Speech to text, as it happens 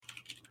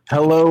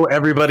Hello,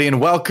 everybody,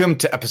 and welcome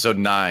to episode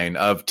 9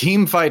 of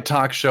Team Fight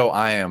Talk Show.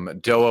 I am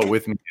DoA,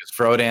 with me is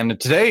Frodan.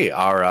 Today,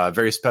 our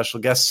very special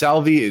guest,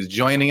 Salvyyy, is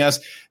joining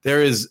us.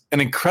 There is an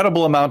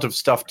incredible amount of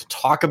stuff to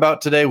talk about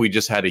today. We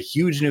just had a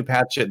huge new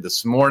patch hit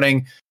this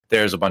morning.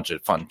 There's a bunch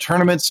of fun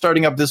tournaments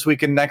starting up this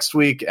week and next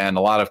week, and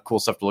a lot of cool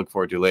stuff to look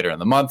forward to later in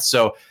the month.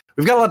 So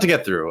we've got a lot to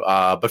get through.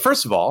 But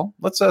first of all,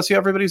 let's see how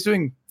everybody's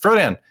doing.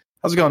 Frodan,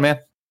 how's it going,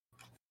 man?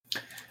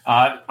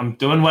 I'm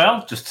doing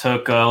well. Just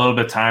took a little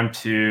bit of time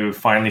to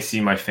finally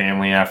see my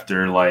family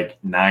after like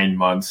 9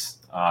 months,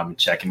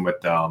 checking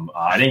with them.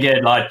 I didn't get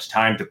a lot of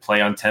time to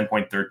play on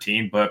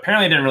 10.13, but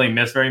apparently I didn't really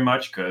miss very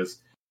much because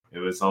it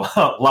was a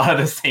lot of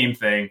the same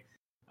thing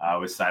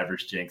with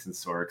Cybers, Jinx, and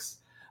Sorks.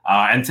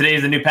 And today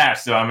is a new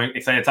patch, so I'm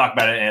excited to talk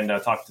about it and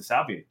talk to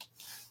Salvyyy.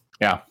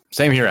 Yeah,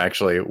 same here,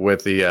 actually.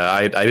 With the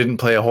I didn't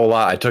play a whole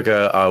lot. I took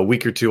a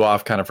week or two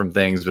off kind of from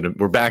things, but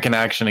we're back in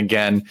action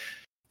again.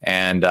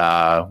 And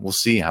we'll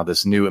see how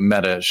this new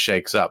meta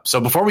shakes up.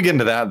 So before we get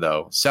into that,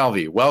 though,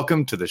 Salvyyy,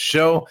 welcome to the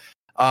show.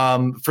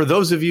 For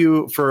those of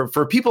you,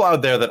 for people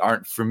out there that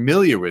aren't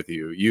familiar with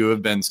you, you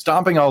have been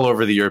stomping all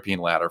over the European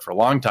ladder for a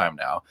long time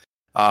now.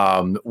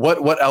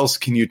 What else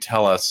can you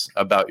tell us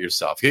about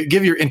yourself?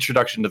 Give your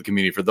introduction to the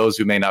community for those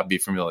who may not be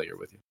familiar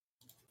with you.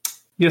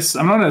 Yes,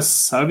 I'm known as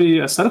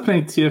Salvyyy. I started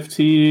playing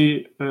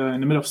TFT in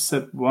the middle of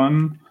set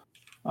 1.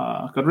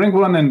 Got rank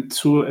 1 and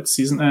 2 at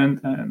season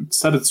end and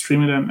started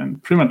streaming them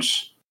and pretty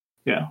much,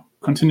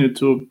 continued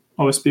to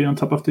always be on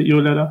top of the EU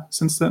ladder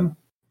since then.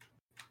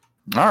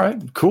 All right,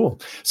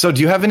 cool. So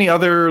do you have any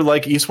other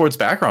esports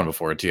background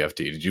before TFT?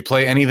 Did you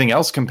play anything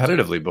else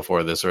competitively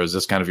before this, or is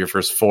this kind of your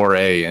first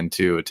foray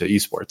into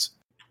esports?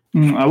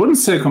 I wouldn't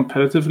say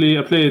competitively.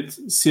 I played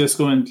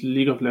CSGO and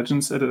League of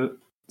Legends at a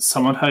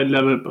somewhat high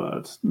level,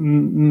 but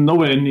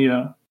nowhere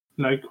near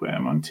like where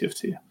I'm on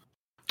TFT.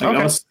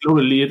 I was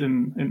global elite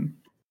in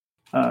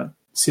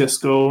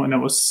CSGO, and I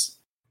was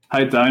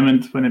high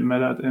diamond when it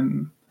mattered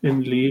in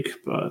League,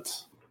 but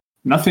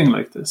nothing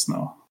like this,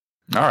 no.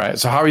 All right.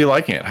 So how are you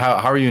liking it? How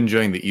are you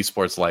enjoying the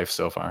esports life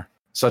so far,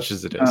 such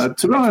as it is?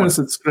 To be honest,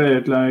 it's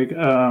great.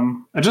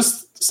 I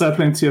just started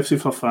playing TFT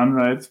for fun,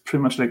 right?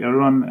 Pretty much like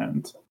everyone,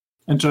 and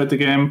enjoyed the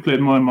game, played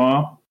more and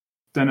more.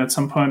 Then at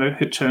some point I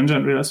hit Challenger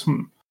and realized,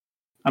 I'm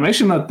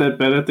actually not that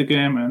bad at the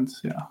game, and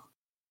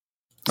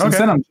Since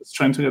then I'm just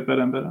trying to get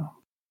better and better.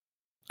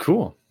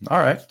 Cool. All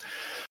right.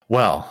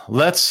 Well,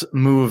 let's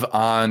move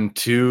on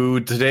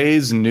to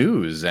today's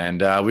news.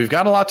 And we've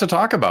got a lot to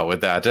talk about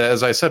with that.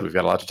 As I said, we've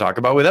got a lot to talk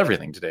about with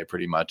everything today,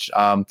 pretty much.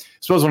 I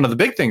suppose one of the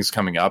big things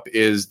coming up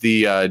is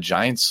the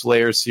Giant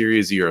Slayer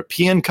Series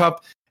European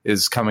Cup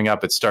is coming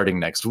up. It's starting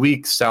next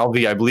week.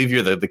 Salvyyy, I believe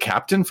you're the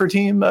captain for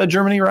Team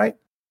Germany, right?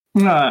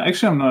 No,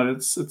 actually I'm not.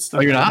 It's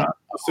oh, you're not?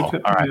 All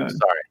right,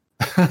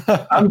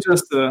 sorry. I'm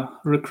just a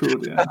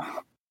recruit, yeah.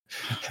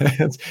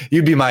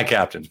 You'd be my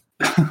captain.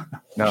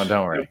 No,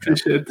 don't worry. I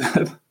appreciate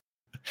that.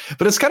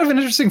 But it's kind of an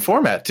interesting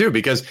format, too,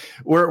 because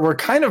we're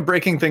kind of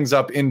breaking things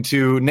up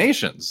into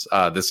nations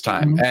this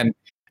time. Mm-hmm.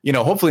 And,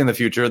 hopefully in the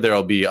future,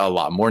 there'll be a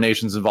lot more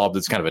nations involved.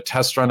 It's kind of a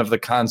test run of the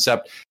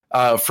concept.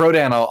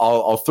 Frodan,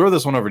 I'll throw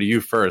this one over to you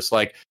first.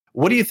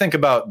 What do you think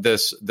about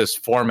this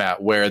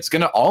format where it's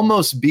going to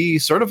almost be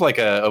sort of like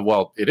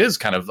it is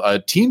kind of a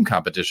team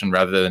competition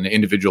rather than an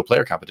individual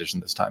player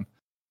competition this time?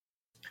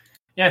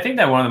 Yeah, I think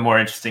that one of the more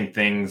interesting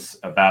things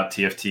about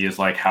TFT is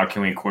how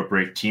can we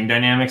incorporate team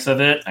dynamics of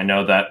it? I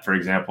know that, for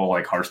example,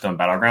 Hearthstone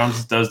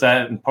Battlegrounds does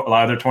that in a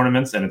lot of their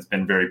tournaments, and it's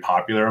been very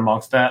popular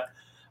amongst that.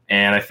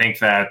 And I think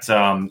that,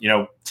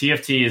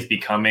 TFT is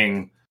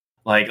becoming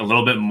a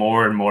little bit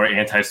more and more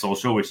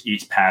antisocial with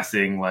each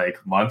passing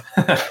month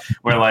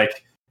where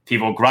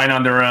people grind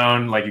on their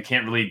own. You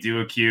can't really do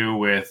a queue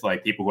with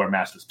people who are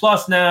Masters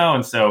Plus now.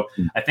 And so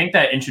I think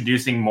that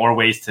introducing more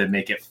ways to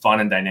make it fun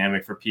and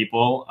dynamic for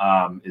people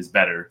is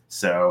better.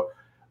 So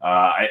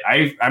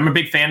I'm a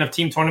big fan of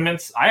team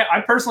tournaments.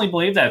 I personally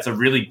believe that it's a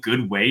really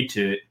good way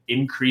to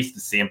increase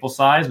the sample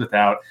size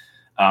without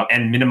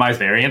and minimize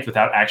variance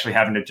without actually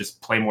having to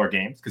just play more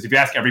games. Because if you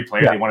ask every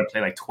player, they want to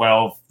play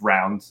 12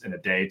 rounds in a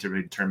day to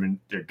really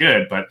determine they're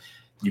good, but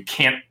you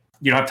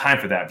don't have time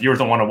for that. Viewers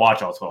don't want to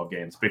watch all 12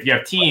 games. But if you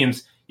have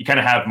teams, you kind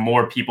of have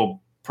more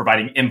people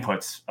providing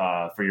inputs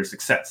for your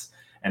success.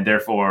 And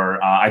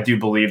therefore, I do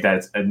believe that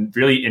it's a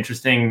really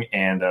interesting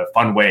and a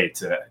fun way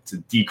to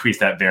decrease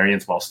that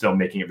variance while still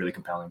making it really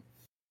compelling.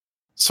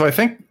 So I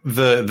think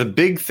the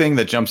big thing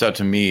that jumps out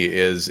to me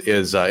is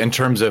in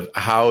terms of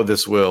how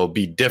this will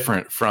be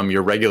different from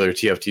your regular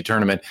TFT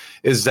tournament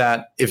is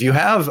that if you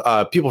have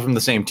people from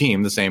the same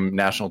team, the same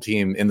national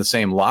team in the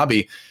same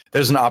lobby,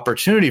 there's an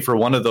opportunity for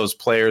one of those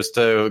players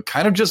to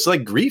kind of just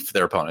grief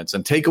their opponents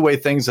and take away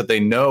things that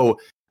they know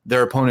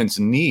their opponents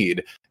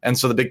need. And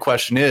so the big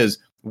question is,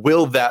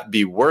 will that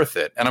be worth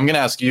it? And I'm going to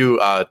ask you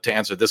to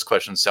answer this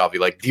question,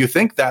 Salvyyy. Do you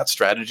think that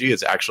strategy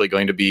is actually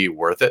going to be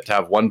worth it to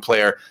have one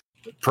player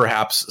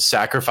perhaps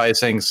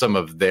sacrificing some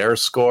of their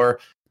score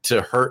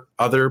to hurt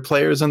other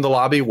players in the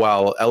lobby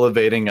while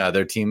elevating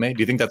their teammate?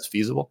 Do you think that's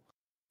feasible?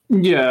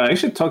 Yeah, I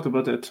actually talked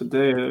about that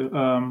today.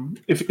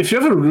 If you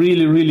have a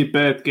really, really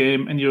bad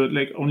game and you're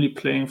like only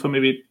playing for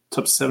maybe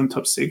top 7,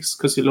 top 6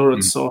 because you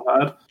lowered so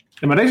hard,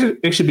 it might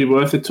actually be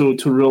worth it to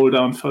roll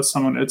down for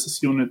someone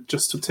else's unit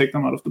just to take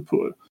them out of the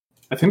pool.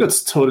 I think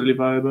that's totally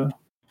viable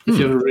if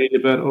you have a really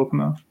bad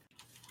opener.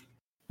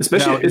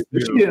 Especially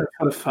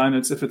for the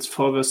finals, if it's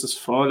 4 versus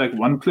 4, like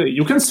one player,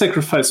 you can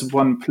sacrifice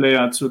one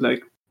player to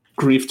like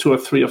grief 2 or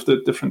 3 of the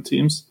different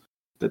teams.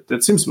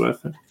 That seems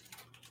worth it.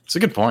 It's a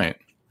good point.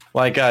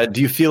 Like,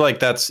 do you feel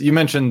like you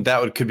mentioned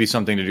that could be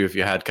something to do if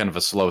you had kind of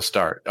a slow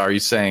start? Are you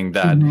saying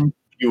that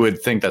you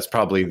would think that's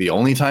probably the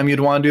only time you'd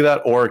want to do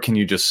that? Or can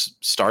you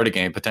just start a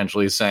game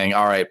potentially saying,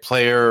 all right,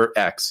 player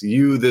X,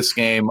 you this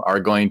game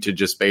are going to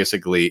just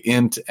basically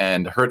int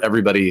and hurt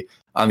everybody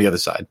on the other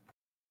side?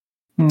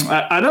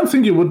 I don't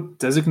think you would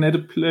designate a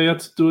player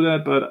to do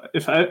that, but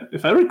if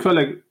I recall,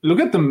 like, look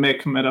at the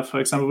mech meta, for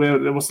example, where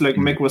there was like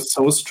mech was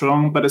so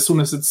strong, but as soon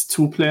as it's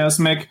 2 players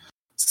mech,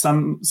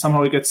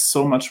 somehow it gets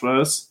so much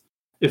worse.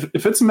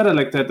 If it's a meta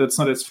like that, that's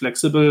not as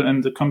flexible,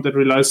 and the comp that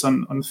relies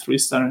on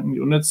 3-starring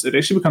units, it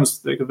actually becomes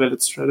like a valid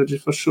strategy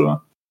for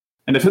sure.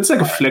 And if it's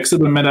like a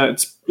flexible meta,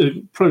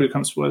 it probably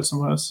becomes worse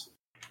and worse.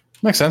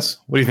 Makes sense.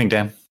 What do you think,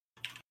 Dan?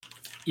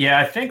 Yeah,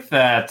 I think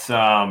that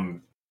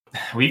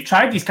we've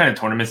tried these kind of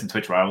tournaments in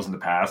Twitch Rivals in the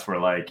past where,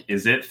 like,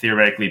 is it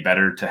theoretically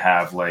better to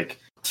have, like,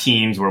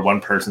 teams where one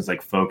person's,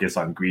 like, focused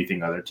on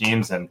griefing other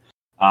teams? And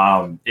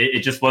it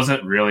just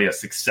wasn't really a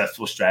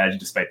successful strategy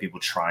despite people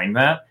trying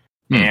that.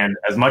 And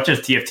as much as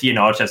TFT and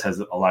LHS has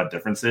a lot of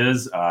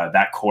differences,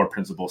 that core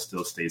principle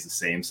still stays the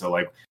same. So,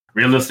 like,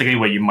 realistically,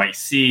 what you might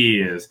see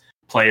is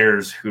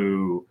players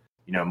who,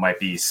 you know, might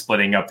be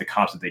splitting up the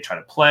comps that they try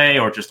to play,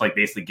 or just, like,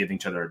 basically giving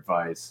each other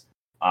advice.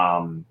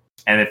 And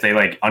if they,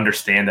 like,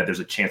 understand that there's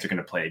a chance they're going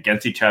to play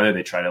against each other,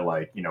 they try to,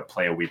 like, you know,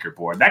 play a weaker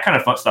board. That kind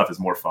of fun stuff is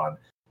more fun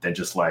than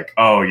just like,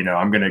 oh, you know,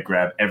 I'm going to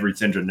grab every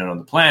Syndra node on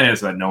the planet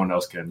so that no one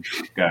else can,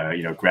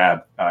 you know,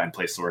 grab and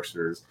play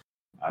sorcerers.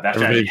 That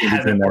strategy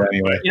hasn't worked.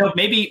 Anyway. You know,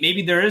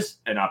 maybe there is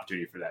an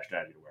opportunity for that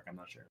strategy to work. I'm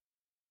not sure.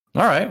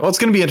 All right. Well, it's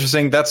going to be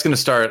interesting. That's going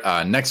to start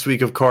next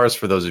week, of course.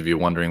 For those of you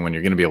wondering when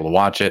you're going to be able to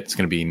watch it, it's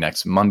going to be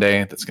next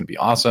Monday. That's going to be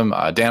awesome.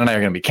 Dan and I are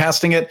going to be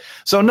casting it.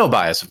 So no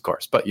bias, of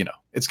course. But, you know,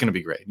 it's going to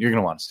be great. You're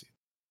going to want to see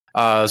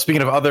it.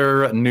 Speaking of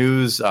other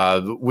news,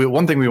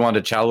 one thing we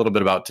wanted to chat a little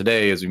bit about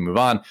today as we move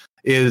on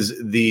is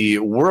the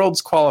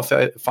Worlds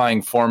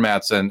qualifying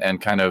formats and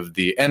kind of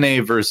the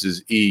NA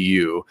versus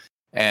EU.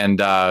 And,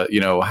 you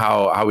know,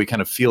 how we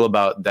kind of feel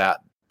about that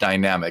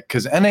dynamic.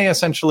 Because NA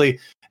essentially,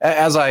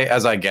 as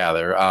I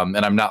gather, and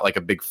I'm not like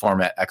a big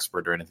format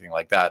expert or anything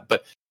like that,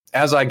 but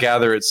as I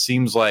gather, it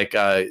seems like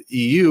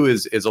EU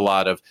is a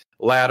lot of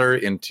ladder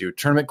into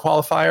tournament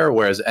qualifier,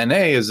 whereas NA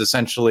is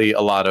essentially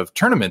a lot of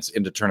tournaments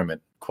into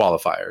tournament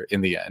qualifier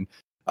in the end.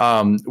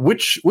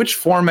 Which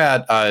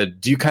format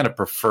do you kind of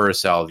prefer,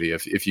 Salvyyy,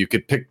 if you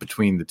could pick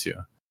between the two?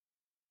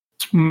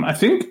 I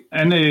think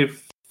NA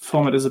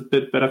format is a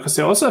bit better because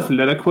they also have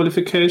ladder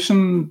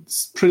qualification.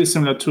 It's pretty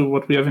similar to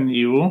what we have in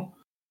EU.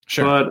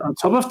 Sure. But on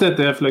top of that,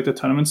 they have like the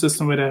tournament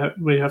system where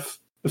we have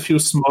a few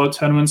small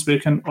tournaments where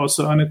you can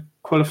also earn a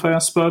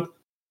qualifier spot.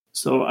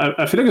 So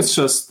I feel like it's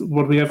just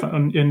what we have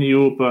in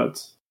EU,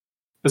 but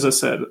as I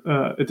said,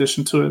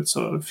 addition to it.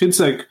 So it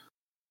feels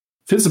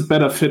a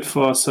better fit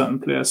for certain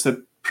players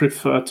that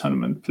prefer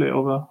tournament play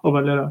over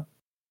ladder.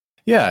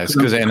 Yeah, it's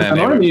because in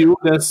EU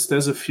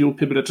there's a few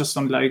people that just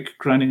don't like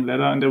grinding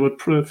ladder and they would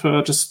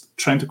prefer just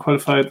trying to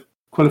qualify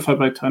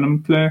by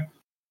tournament play.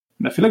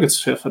 And I feel like it's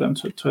fair for them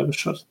to have a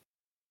shot.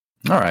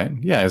 All right.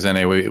 Yeah, as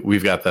NA,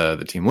 we've got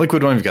the Team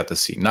Liquid one, we've got the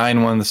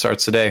C9 one that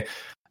starts today.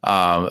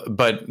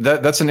 But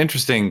that's an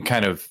interesting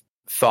kind of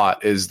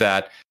thought, is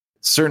that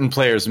certain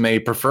players may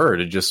prefer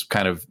to just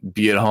kind of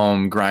be at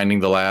home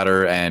grinding the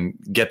ladder and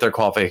get their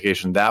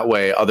qualification that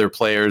way. Other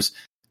players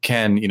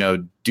can, you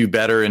know, do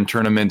better in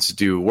tournaments,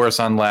 do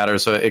worse on ladder.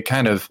 So it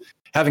kind of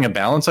having a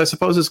balance, I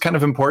suppose, is kind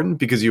of important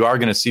because you are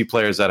going to see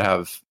players that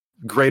have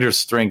greater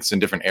strengths in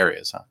different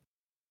areas, huh?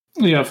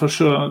 Yeah, for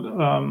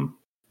sure.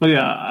 But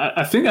yeah,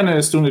 I think NA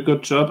is doing a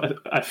good job.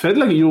 I felt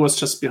like EU was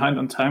just behind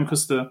on time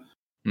because the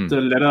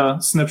ladder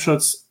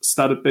snapshots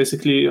started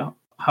basically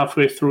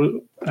halfway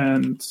through,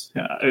 and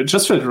yeah, it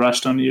just felt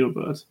rushed on EU,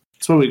 but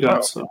it's what we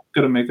got, so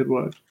got to make it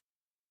work.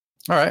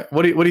 All right,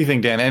 what do you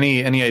think, Dan?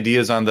 Any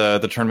ideas on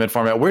the tournament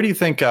format? Where do you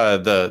think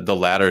the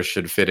ladder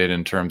should fit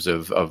in terms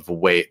of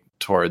weight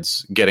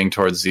towards getting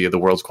towards the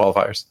Worlds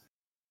qualifiers?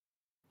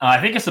 I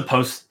think it's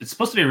supposed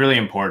to be really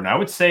important. I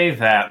would say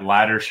that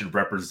ladder should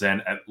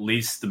represent at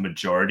least the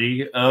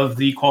majority of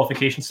the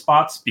qualification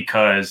spots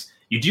because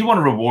you do want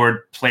to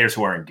reward players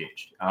who are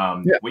engaged.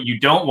 What you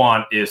don't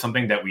want is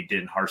something that we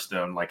did in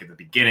Hearthstone, like at the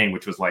beginning,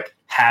 which was like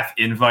half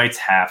invites,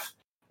 half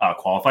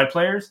qualified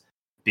players,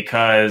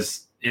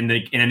 because in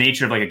the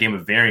nature of like a game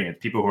of variance,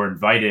 people who are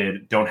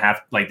invited don't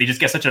have, like, they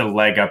just get such a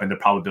leg up and their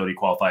probability to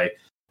qualify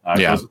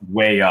goes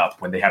way up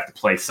when they have to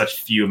play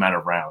such few amount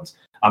of rounds.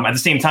 At the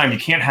same time, you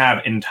can't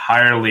have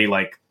entirely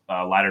like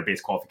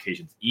ladder-based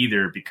qualifications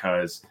either,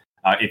 because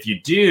if you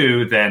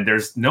do, then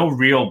there's no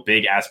real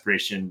big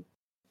aspiration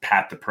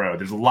path to pro.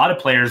 There's a lot of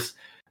players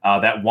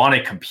that want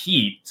to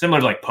compete, similar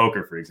to like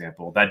poker, for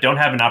example, that don't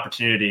have an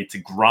opportunity to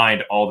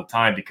grind all the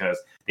time because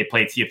they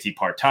play TFT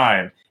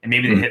part-time and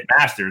maybe they hit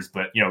masters,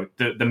 but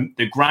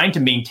the grind to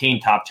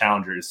maintain top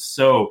challenger is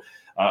so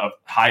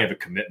high of a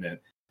commitment.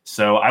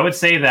 So I would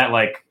say that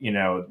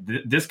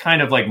this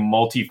kind of like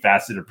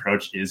multifaceted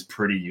approach is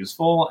pretty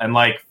useful. And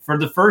like for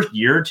the first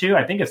year or two,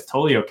 I think it's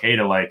totally okay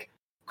to like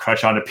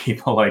crush onto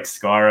people like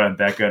Skara and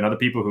Becca and other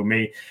people who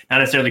may not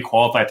necessarily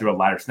qualify through a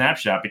ladder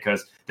snapshot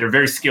because they're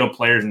very skilled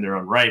players in their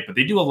own right, but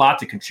they do a lot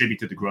to contribute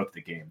to the growth of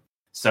the game.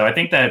 So I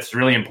think that it's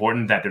really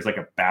important that there's like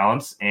a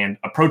balance and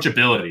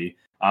approachability,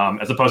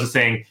 as opposed to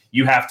saying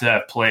you have to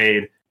have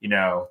played,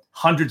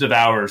 hundreds of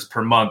hours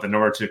per month in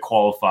order to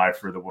qualify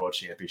for the World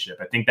Championship.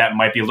 I think that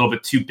might be a little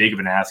bit too big of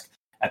an ask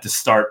at the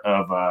start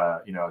of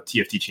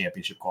TFT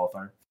Championship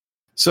qualifier.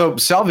 So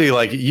Salvyyy,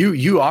 like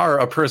you are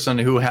a person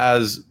who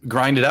has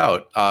grinded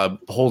out,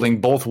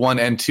 holding both 1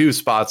 and 2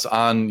 spots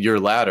on your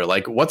ladder.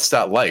 Like, what's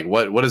that like?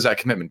 What does that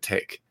commitment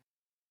take?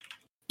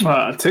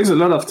 It takes a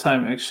lot of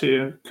time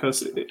actually,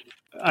 because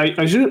I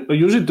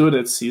usually do it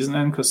at season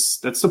end because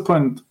that's the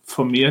point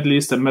for me at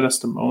least that matters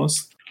the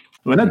most.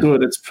 When I do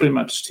it, it's pretty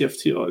much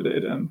TFT all day.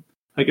 Then,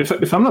 like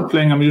if I'm not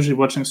playing, I'm usually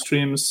watching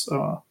streams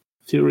or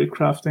theory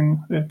crafting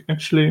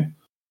actually.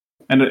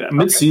 And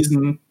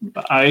mid-season,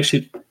 I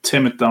actually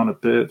tame it down a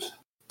bit,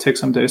 take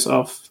some days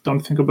off, don't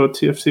think about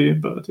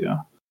TFT, but yeah.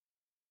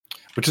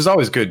 Which is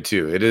always good,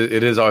 too. It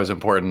is always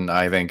important,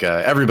 I think.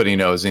 Everybody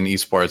knows in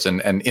esports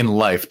and in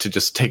life to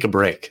just take a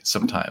break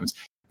sometimes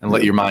and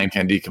let your mind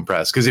kind of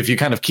decompress. Because if you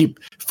kind of keep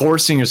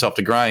forcing yourself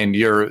to grind,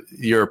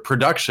 your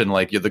production,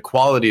 the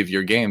quality of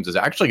your games is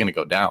actually going to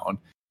go down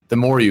the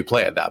more you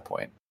play at that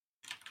point.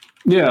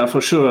 Yeah, for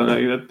sure.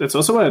 Like that's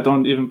also why I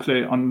don't even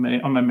play on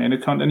my main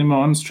account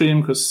anymore on stream,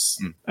 because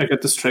I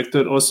get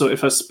distracted. Also,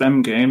 if I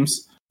spam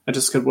games, I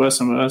just get worse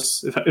and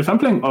worse. If I'm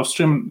playing off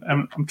stream,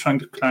 I'm trying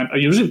to climb. I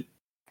usually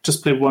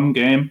just play one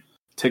game,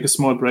 take a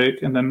small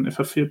break, and then if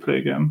I feel, play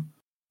again.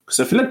 Because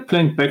I feel like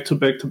playing back to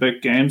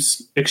back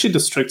games actually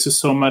distracts you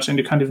so much, and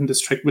you can't even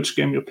distract which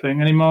game you're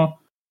playing anymore.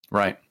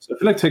 Right. So I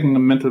feel like taking a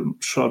mental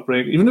short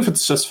break, even if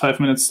it's just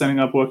 5 minutes standing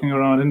up, walking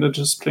around, and then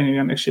just playing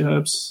again actually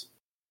helps.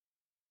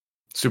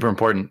 Super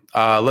important.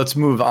 Let's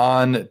move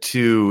on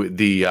to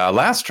the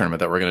last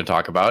tournament that we're going to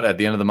talk about. At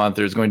the end of the month,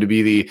 there's going to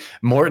be the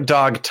Mort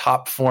Dog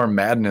Top 4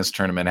 Madness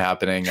tournament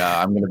happening.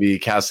 I'm going to be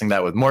casting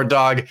that with Mort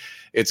Dog.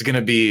 It's going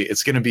to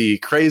be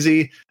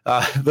crazy.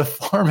 The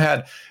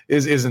format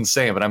is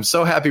insane, but I'm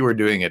so happy we're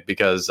doing it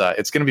because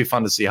it's going to be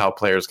fun to see how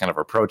players kind of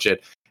approach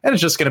it. And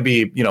it's just going to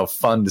be,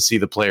 fun to see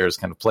the players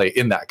kind of play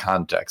in that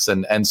context.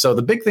 And so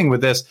the big thing with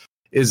this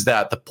is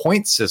that the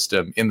point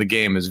system in the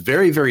game is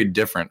very, very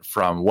different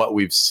from what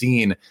we've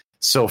seen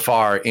so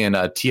far in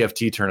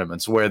TFT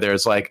tournaments, where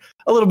there's like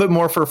a little bit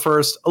more for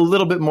first, a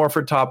little bit more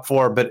for top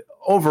 4, but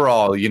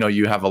overall,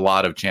 you have a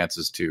lot of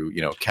chances to,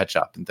 catch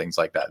up and things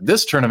like that.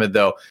 This tournament,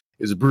 though,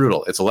 is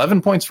brutal. It's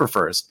 11 points for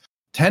first,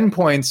 10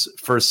 points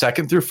for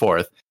second through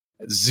fourth,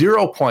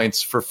 0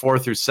 points for 4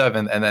 through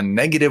 7, and then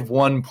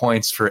 -1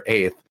 points for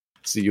 8th.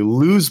 So you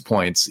lose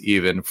points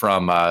even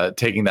from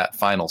taking that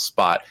final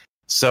spot.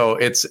 So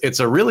it's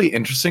a really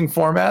interesting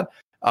format,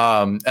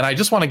 and I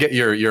just want to get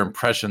your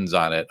impressions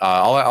on it.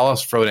 I'll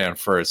ask Frodan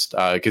first,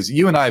 because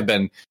you and I have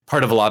been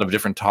part of a lot of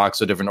different talks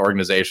with different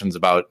organizations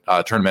about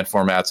tournament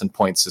formats and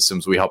point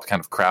systems. We helped kind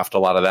of craft a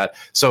lot of that.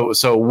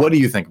 So what do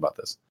you think about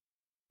this?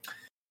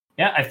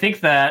 Yeah, I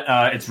think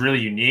that it's really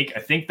unique. I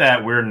think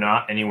that we're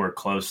not anywhere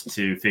close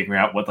to figuring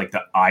out what like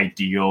the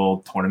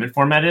ideal tournament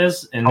format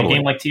is in a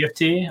game like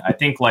TFT. I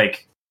think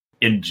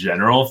in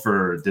general,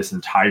 for this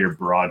entire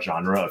broad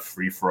genre of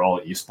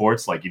free-for-all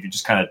esports, like if you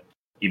just kind of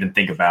even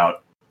think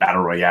about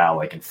Battle Royale,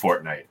 like in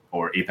Fortnite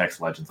or Apex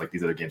Legends, like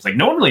these other games, like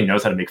no one really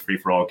knows how to make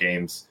free-for-all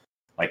games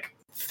like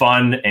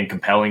fun and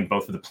compelling,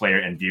 both for the player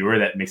and viewer,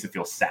 that makes it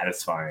feel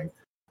satisfying.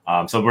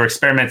 So we're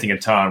experimenting a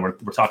ton.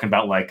 We're talking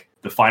about like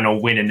the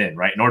final win and in,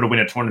 right? In order to win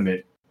a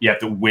tournament, you have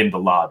to win the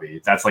lobby.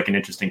 That's like an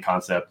interesting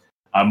concept.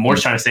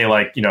 Moore's trying to say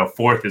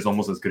fourth is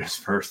almost as good as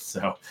first,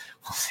 so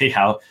we'll see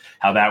how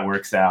that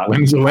works out.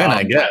 Win's a win,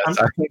 I guess.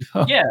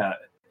 Yeah,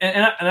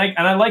 and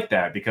I like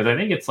that because I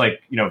think it's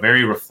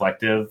very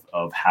reflective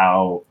of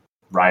how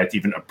Riot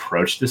even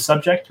approached this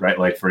subject, right?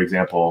 Like for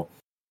example,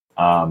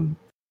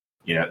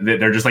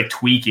 they're just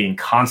tweaking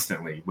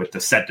constantly with the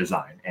set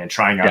design and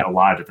trying out a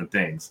lot of different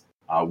things.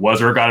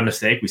 Was Urgot a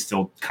mistake? We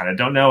still kind of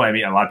don't know. I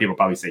mean, a lot of people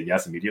probably say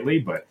yes immediately,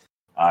 but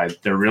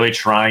they're really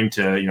trying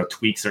to,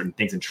 tweak certain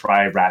things and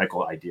try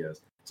radical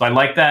ideas. So I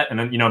like that. And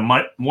then,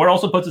 Moore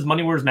also puts his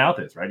money where his mouth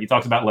is, right? He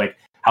talks about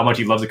how much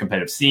he loves the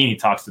competitive scene. He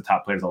talks to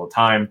top players all the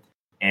time,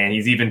 and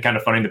he's even kind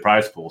of funding the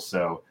prize pool.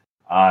 So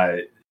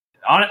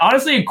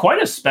honestly,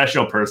 quite a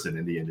special person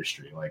in the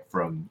industry,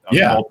 from a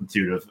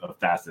multitude of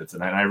facets.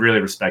 And I really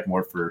respect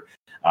Moore for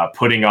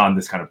putting on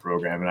this kind of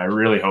program, and I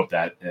really hope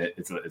that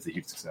it's a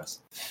huge success.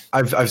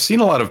 I've seen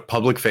a lot of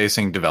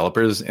public-facing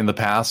developers in the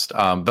past,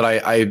 but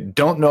I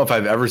don't know if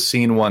I've ever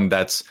seen one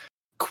that's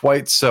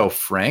quite so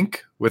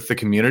frank with the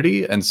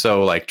community and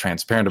so like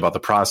transparent about the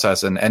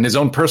process and his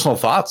own personal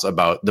thoughts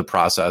about the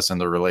process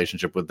and the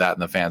relationship with that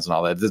and the fans and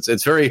all that.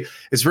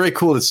 It's very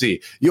cool to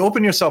see. You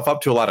open yourself up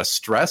to a lot of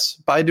stress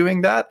by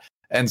doing that.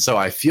 And so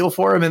I feel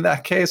for him in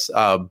that case,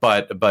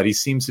 but he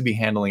seems to be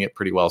handling it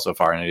pretty well so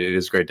far, and it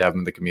is great to have him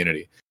in the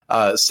community.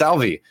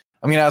 Salvyyy,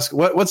 I'm going to ask,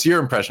 what's your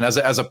impression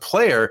as a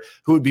player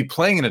who would be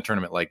playing in a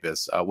tournament like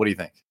this? What do you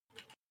think?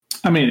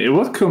 I mean, it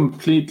would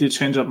completely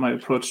change up my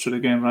approach to the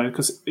game, right?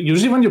 Because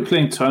usually when you're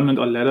playing tournament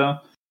or ladder,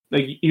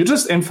 like you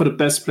just aim for the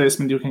best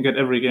placement you can get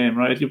every game,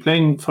 right? You're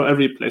playing for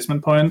every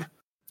placement point.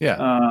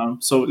 Yeah.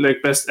 So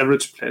like best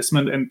average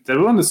placement, and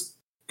everyone is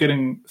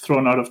getting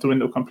thrown out of the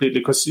window completely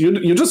because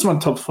you just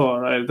want top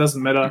 4, right? It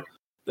doesn't matter.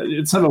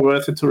 It's never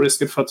worth it to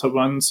risk it for top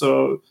 1.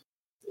 So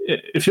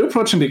if you're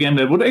approaching the game,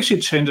 that would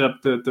actually change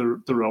up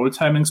the roll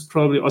timings,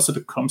 probably also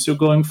the comps you're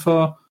going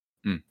for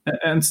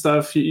and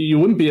stuff. You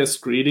wouldn't be as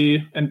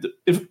greedy. And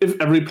if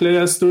every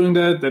player is doing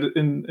that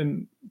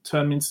in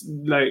turn means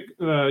like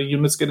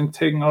units getting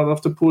taken out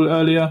of the pool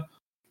earlier.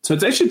 So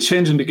it's actually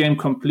changing the game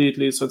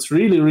completely. So it's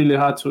really, really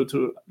hard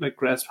to like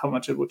grasp how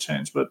much it would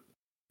change. But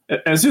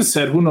as you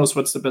said, who knows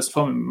what's the best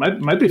form? It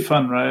might be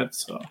fun, right?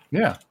 So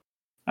yeah,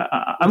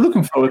 I'm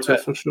looking forward to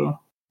it for sure.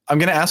 I'm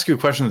going to ask you a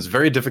question that's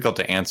very difficult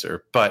to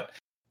answer, but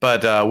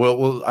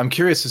I'm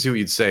curious to see what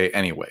you'd say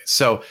anyway.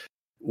 So,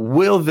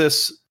 will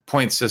this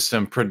point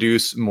system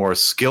produce more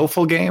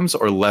skillful games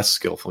or less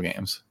skillful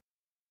games?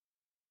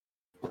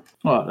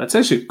 Well, that's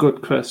actually a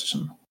good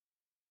question.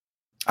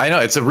 I know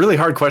it's a really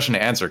hard question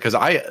to answer because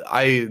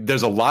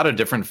there's a lot of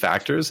different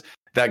factors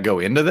that go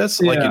into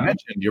this. Like you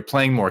mentioned, you're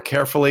playing more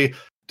carefully.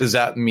 Does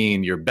that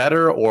mean you're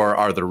better, or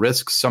are the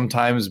risks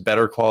sometimes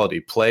better quality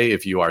play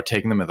if you are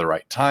taking them at the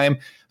right time?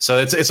 So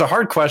it's a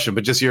hard question,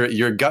 but just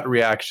your gut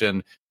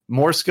reaction,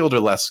 more skilled or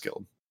less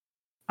skilled?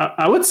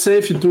 I would say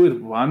if you do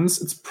it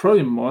once, it's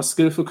probably more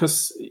skillful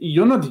because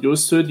you're not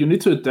used to it. You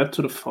need to adapt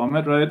to the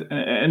format, right?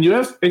 And you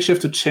actually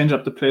have to change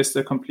up the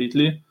playstyle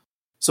completely.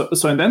 So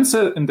in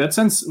that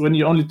sense, when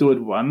you only do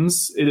it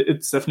once,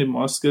 it's definitely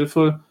more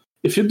skillful.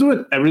 If you do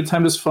it every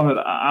time this format,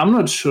 I'm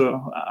not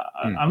sure.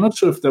 I'm not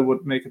sure if that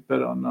would make it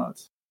better or not.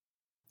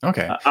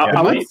 Okay.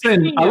 I would say.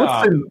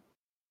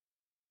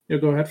 Yeah,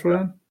 go ahead,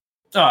 Frodan.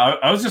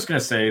 I was just going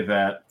to say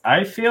that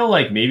I feel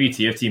like maybe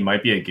TFT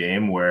might be a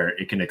game where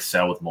it can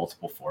excel with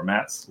multiple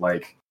formats.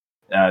 Like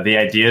the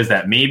idea is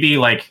that maybe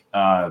like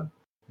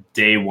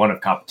day one of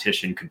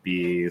competition could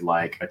be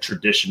like a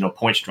traditional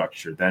point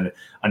structure. Then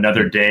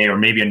another day or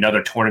maybe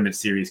another tournament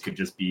series could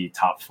just be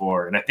top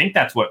 4. And I think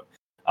that's what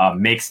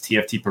makes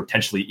TFT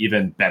potentially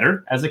even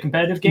better as a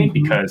competitive game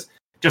because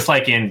just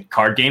like in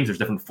card games, there's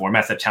different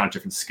formats that challenge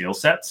different skill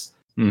sets.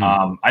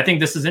 I think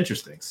this is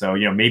interesting. So,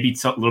 maybe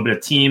a little bit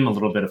of team, a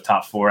little bit of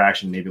top 4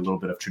 action, maybe a little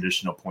bit of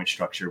traditional point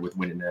structure with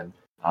win and in.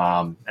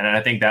 And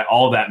I think that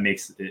all of that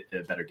makes it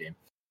a better game.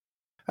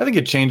 I think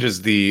it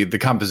changes the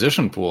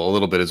composition pool a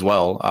little bit as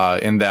well,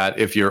 in that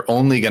if you're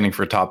only getting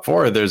for top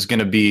 4, there's going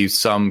to be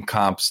some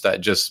comps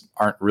that just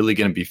aren't really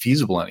going to be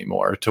feasible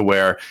anymore to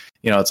where,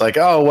 it's like,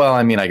 oh, well,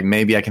 I mean,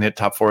 maybe I can hit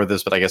top 4 with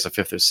this, but I guess a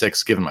 5th or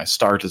 6th, given my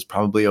start, is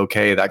probably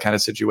okay, that kind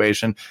of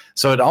situation.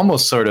 So it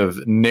almost sort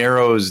of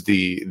narrows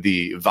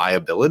the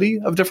viability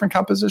of different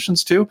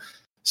compositions too.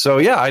 So,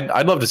 yeah,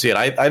 I'd love to see it.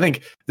 I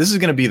think this is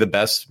going to be the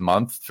best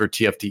month for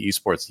TFT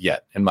esports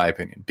yet, in my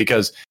opinion,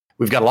 because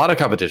we've got a lot of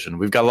competition.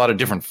 We've got a lot of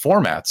different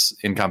formats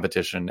in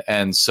competition.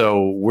 And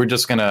so we're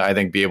just going to, I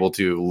think, be able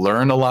to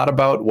learn a lot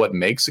about what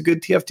makes a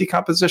good TFT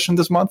composition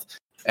this month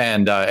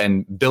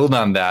and build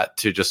on that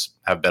to just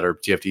have better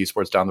TFT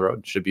esports down the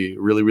road. Should be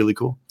really, really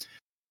cool.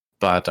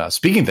 But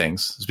speaking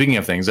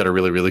of things that are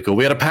really, really cool,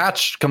 we had a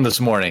patch come this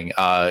morning.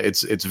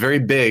 It's very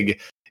big.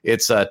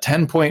 It's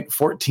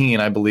 10.14,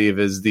 I believe,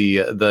 is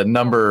the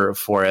number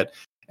for it.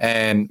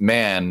 And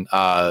man,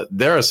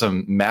 there are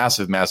some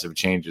massive, massive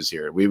changes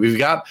here. We've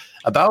got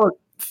about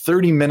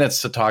 30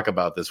 minutes to talk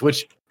about this,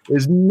 which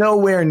is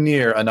nowhere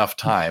near enough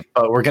time.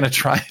 But we're going to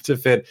try to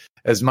fit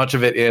as much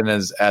of it in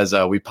as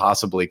we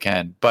possibly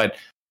can. But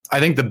I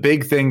think the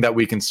big thing that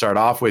we can start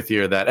off with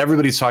here that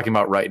everybody's talking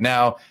about right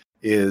now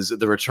is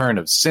the return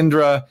of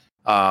Syndra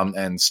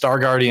and Star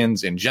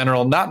Guardians in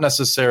general, not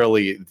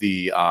necessarily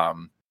the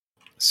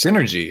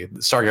synergy,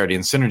 the Star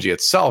Guardian synergy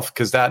itself,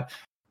 because that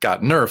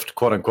got nerfed,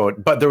 quote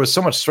unquote, but there was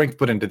so much strength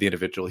put into the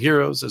individual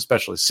heroes,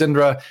 especially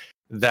Syndra,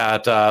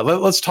 that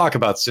let's talk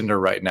about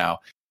Syndra right now.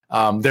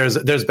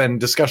 There's been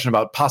discussion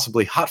about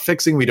possibly hot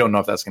fixing. We don't know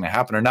if that's going to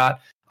happen or not.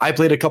 I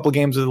played a couple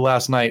games with her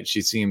last night.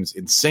 She seems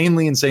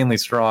insanely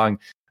strong,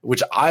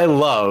 which I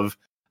love,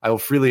 I will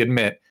freely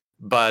admit.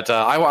 But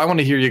I want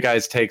to hear you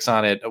guys' takes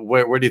on it.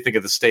 Where do you think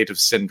of the state of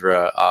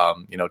Syndra,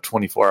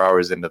 24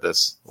 hours into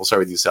this? We'll start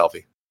with you,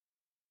 Salvyyy.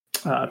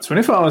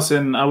 24 hours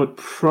in, I would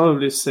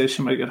probably say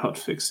she might get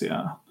hotfixed,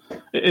 yeah.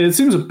 It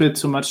seems a bit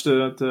too much,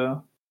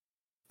 the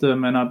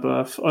mana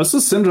buff. Also,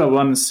 Syndra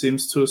 1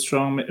 seems too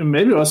strong.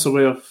 Maybe also a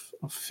way of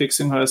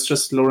fixing her is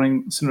just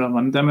lowering Syndra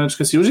 1 damage,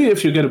 because usually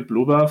if you get a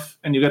blue buff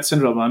and you get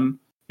Syndra 1,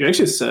 you're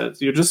actually set.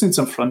 You just need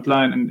some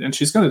frontline, and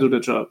she's going to do the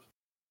job.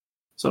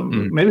 So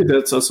maybe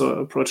that's also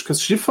an approach, because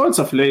she falls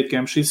off late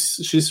game.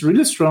 She's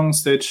really strong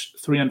stage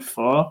 3 and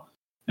 4,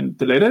 and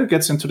the later it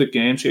gets into the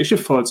game, she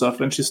actually falls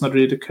off, and she's not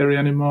really the carry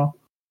anymore.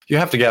 You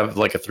have to get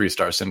like a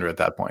 3-star Syndra at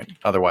that point.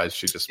 Otherwise,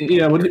 she just...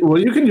 Yeah,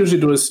 what you can usually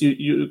do is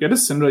you get a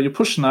Syndra, you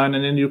push 9,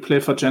 and then you play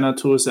for Jenna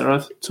 2,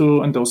 Zera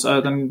 2, and those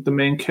are then the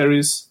main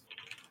carries.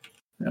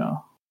 Yeah.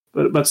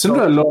 But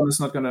Syndra alone is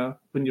not going to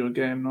win you a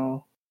game,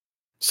 no.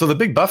 So the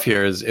big buff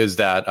here is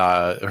that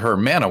her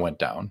mana went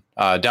down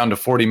to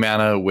 40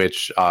 mana,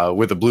 which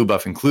with the blue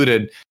buff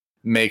included,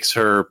 makes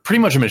her pretty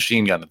much a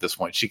machine gun at this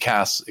point. She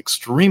casts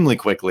extremely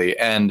quickly,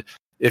 and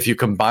if you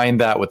combine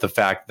that with the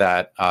fact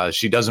that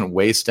she doesn't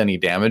waste any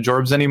damage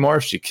orbs anymore,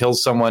 if she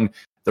kills someone,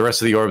 the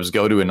rest of the orbs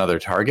go to another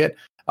target.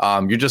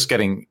 You're just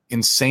getting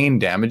insane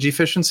damage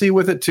efficiency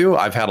with it too.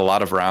 I've had a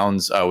lot of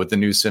rounds with the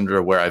new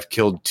Syndra where I've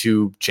killed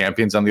 2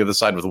 champions on the other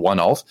side with 1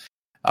 ult,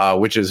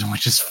 which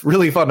is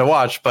really fun to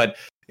watch. But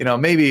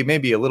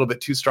maybe a little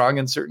bit too strong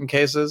in certain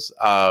cases.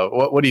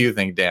 What do you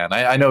think, Dan?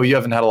 I know you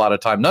haven't had a lot of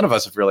time. None of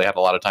us have really had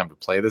a lot of time to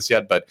play this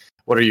yet. But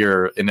what are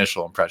your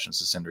initial impressions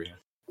of Syndra here?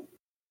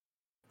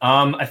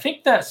 I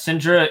think that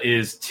Syndra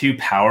is too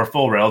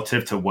powerful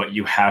relative to what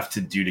you have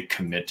to do to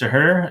commit to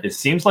her. It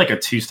seems like a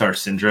 2-star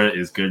Syndra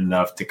is good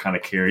enough to kind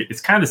of carry.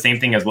 It's kind of the same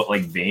thing as what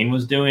like Vayne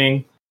was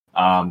doing,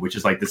 which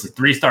is like this is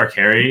 3-star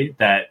carry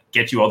that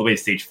gets you all the way to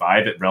stage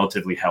 5 at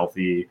relatively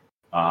healthy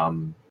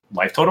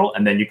life total,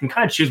 and then you can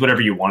kind of choose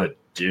whatever you want to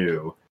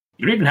do.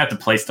 You don't even have to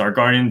play Star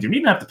Guardians. You don't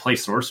even have to play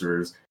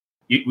Sorcerers.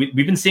 We've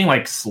been seeing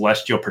like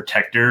Celestial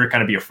Protector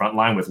kind of be a front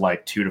line with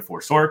like 2 to 4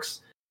 Sorks.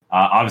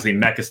 Obviously,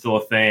 Mech is still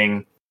a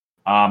thing.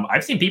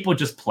 I've seen people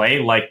just play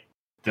like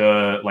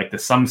the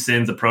Some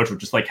Sins approach, which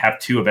just like have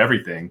 2 of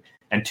everything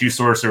and 2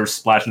 Sorcerers,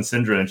 Splash and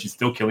Syndra, and she's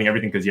still killing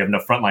everything because you have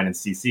enough frontline in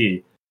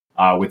CC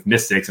with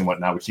Mystics and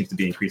whatnot, which seems to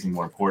be increasingly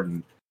more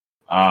important.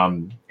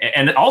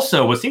 And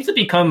also, what seems to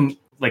become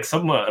like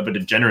somewhat of a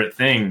degenerate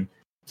thing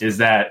is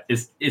that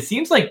it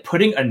seems like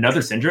putting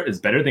another Syndra is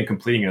better than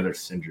completing another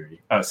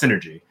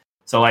synergy.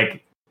 So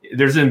like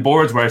there's in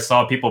boards where I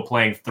saw people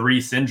playing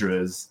 3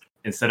 Syndras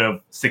instead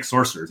of 6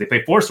 Sorcerers. They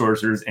play 4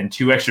 Sorcerers and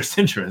 2 extra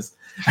Syndras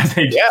as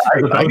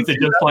opposed to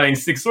just playing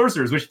 6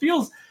 Sorcerers, which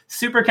feels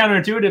super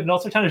counterintuitive and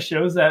also kind of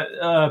shows that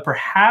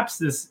perhaps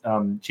this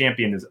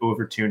champion is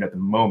overtuned at the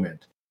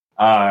moment.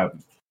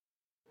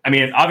 I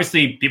mean,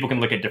 obviously, people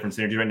can look at different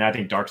synergies right now. I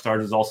think Dark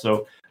Stars is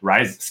also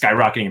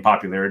skyrocketing in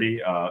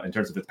popularity in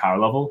terms of its power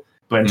level.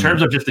 But in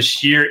terms of just the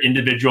sheer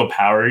individual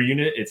power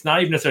unit, it's not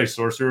even necessarily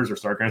Sorcerers or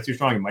Starcraft too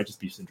strong. It might just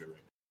be Syndra.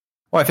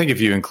 Well, I think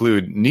if you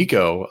include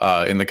Nico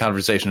in the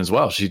conversation as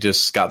well, she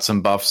just got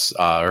some buffs.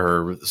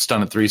 Her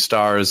stun at 3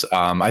 stars.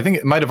 I think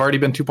it might have already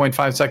been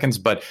 2.5 seconds,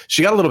 but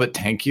she got a little bit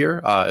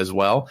tankier as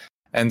well.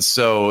 And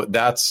so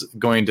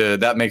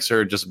that makes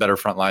her just a better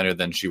frontliner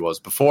than she was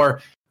before.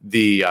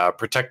 The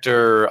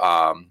Protector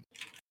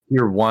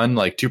Tier 1,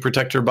 like 2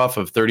 Protector buff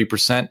of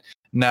 30%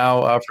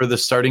 now for the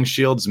starting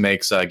shields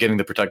makes getting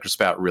the Protector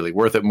spat really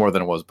worth it, more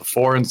than it was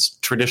before in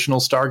traditional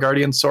Star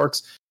Guardian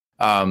Sorks.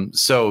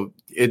 So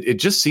it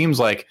just seems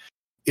like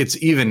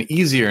it's even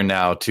easier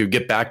now to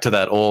get back to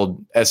that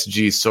old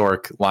SG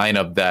Sork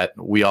lineup that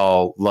we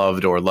all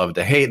loved or loved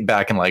to hate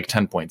back in like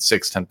 10.6,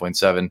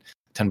 10.7,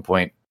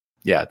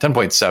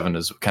 10.7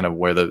 is kind of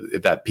where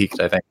that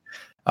peaked, I think.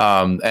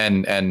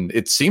 And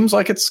it seems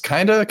like it's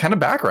kind of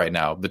back right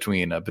now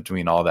between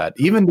all that,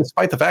 even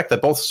despite the fact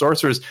that both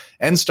Sorcerers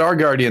and Star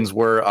Guardians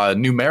were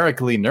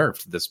numerically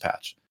nerfed this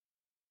patch.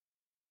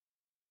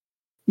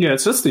 Yeah,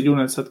 it's just the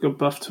units that got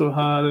buffed to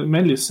her,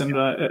 mainly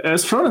Syndra.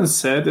 As Frodan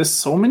said, there's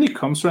so many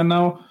comps right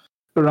now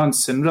around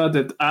Syndra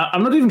that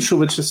I'm not even sure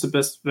which is the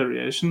best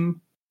variation.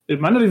 It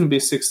might not even be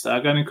 6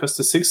 Star Guardian, because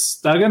the 6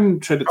 Star Guardian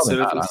trait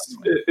itself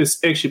is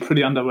actually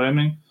pretty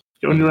underwhelming.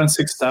 You only run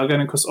 6 Star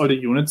Guardian because all the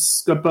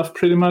units got buffed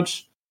pretty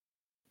much.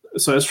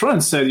 So as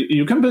Frodan said,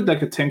 you can build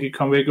like a tanky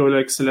combo, you go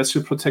like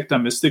Celestial Protector,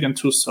 Mystic, and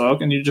 2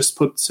 Sorg, and you just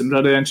put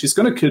Syndra there, and she's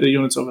going to kill the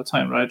units over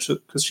time, right?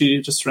 Because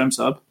she just ramps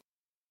up.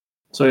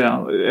 So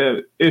yeah,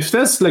 if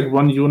there's like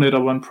one unit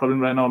or one problem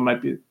right now,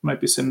 it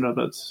might be Syndra,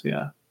 but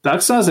yeah.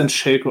 Darkstars and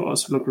Shaco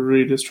also look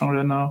really strong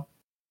right now.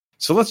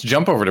 So let's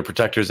jump over to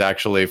Protectors,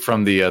 actually,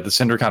 from the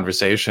Syndra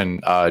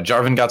conversation.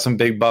 Jarvan got some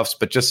big buffs,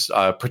 but just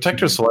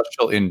Protector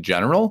Celestial in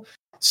general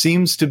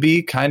seems to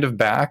be kind of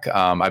back.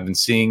 I've been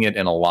seeing it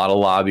in a lot of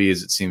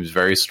lobbies. It seems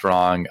very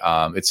strong.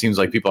 It seems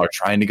like people are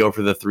trying to go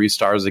for the 3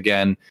 stars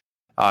again.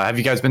 Have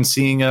you guys been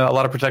seeing a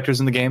lot of Protectors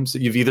in the games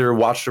that you've either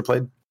watched or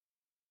played?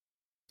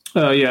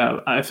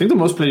 Yeah, I think the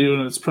most played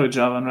unit is probably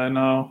Jarvan right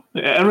now.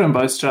 Everyone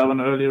buys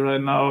Jarvan early right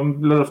now. A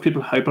lot of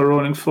people hyper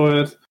rolling for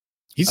it.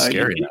 He's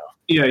scary now.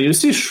 Yeah, you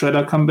see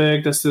Shredder come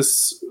back. There's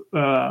this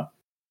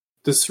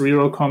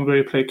reroll combo.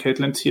 You play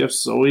Caitlyn, TF,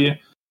 Zoe.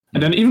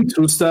 And then even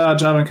 2-star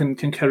Jarvan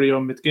can carry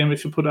your mid-game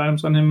if you put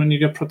items on him and you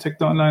get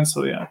Protector online.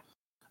 So yeah,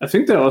 I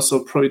think they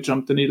also probably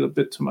jumped the needle a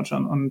bit too much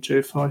on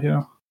J4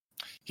 here.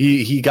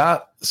 He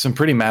got some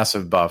pretty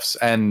massive buffs,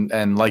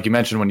 and like you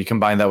mentioned, when you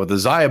combine that with the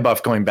Xayah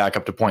buff going back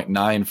up to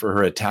 0.9 for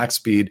her attack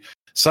speed,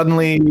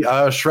 suddenly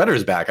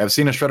Shredder's back. I've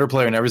seen a Shredder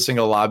player in every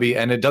single lobby,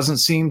 and it doesn't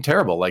seem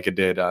terrible like it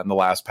did in the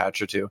last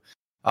patch or two.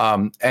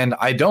 And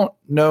I don't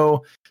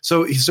know.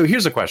 So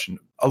here's a question.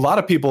 A lot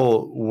of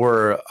people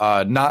were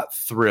not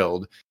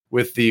thrilled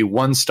with the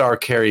 1-star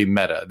carry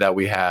meta that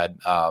we had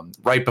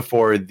right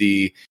before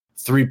the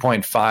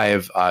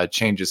 3.5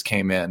 changes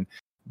came in.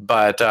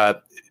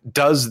 But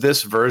does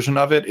this version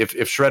of it, if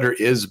Shredder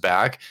is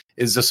back,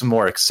 is this a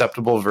more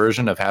acceptable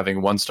version of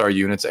having 1-star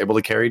units able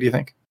to carry, do you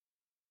think?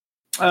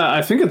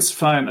 I think it's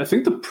fine. I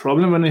think the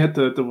problem when we had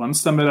the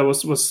 1-star meta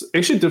was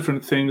actually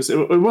different things.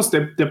 It was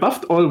they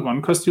buffed all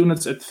 1-cost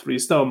units at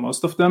 3-star,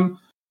 most of them.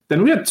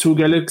 Then we had 2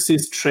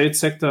 galaxies, Trade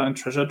Sector and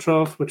Treasure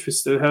Trove, which we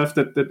still have,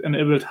 that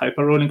enabled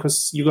hyper rolling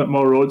because you got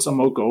more rolls or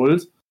more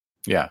gold.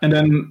 Yeah. And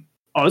then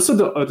also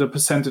the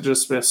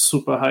percentages were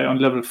super high on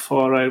level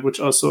 4, right, which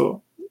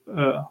also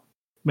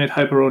made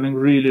hyper rolling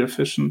really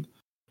efficient.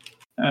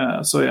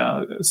 So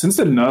yeah, since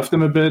they nerfed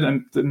them a bit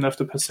and they nerfed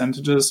the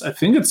percentages, I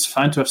think it's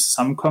fine to have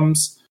some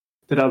comms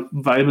that are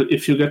viable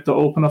if you get the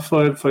opener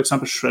for it. For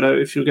example, Shredder,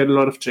 if you get a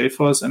lot of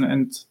J-Force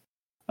and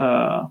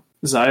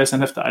Zayas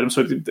and have the items.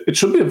 So it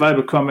should be a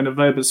viable comm and a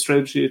viable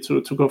strategy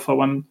to go for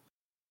one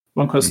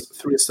cost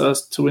 3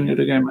 stars to win you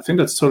the game. I think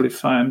that's totally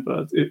fine.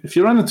 But if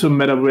you run into a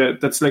meta where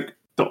that's like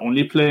the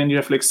only play and you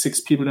have like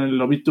 6 people in the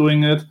lobby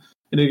doing it,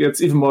 and it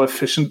gets even more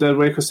efficient that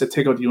way because they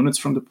take out units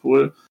from the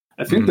pool,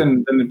 I think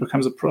then it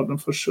becomes a problem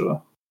for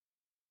sure.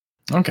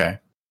 Okay.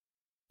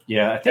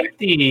 Yeah, I think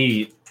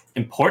the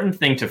important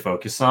thing to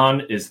focus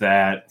on is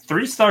that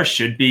 3-star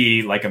should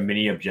be like a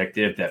mini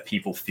objective that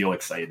people feel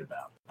excited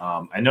about.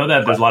 I know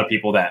that there's a lot of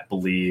people that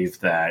believe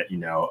that,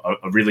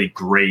 a really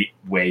great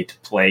way to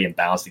play and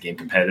balance the game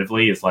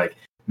competitively is like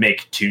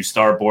make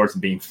 2-star boards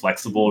and being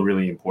flexible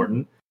really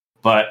important.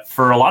 But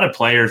for a lot of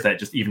players that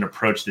just even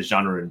approach the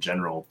genre in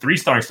general,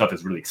 3-starring stuff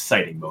is a really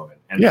exciting moment.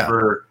 And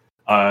for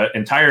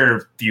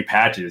entire few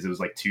patches, it was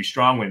like too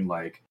strong when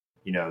like,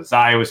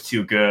 Zai was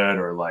too good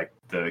or like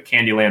the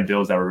Candyland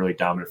builds that were really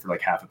dominant for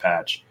like half a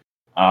patch.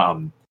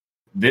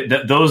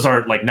 Those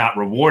are like not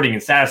rewarding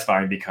and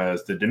satisfying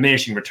because the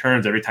diminishing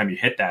returns every time you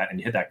hit that and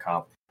you hit that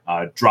comp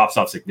drops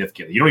off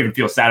significantly. You don't even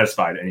feel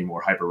satisfied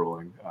anymore hyper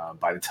rolling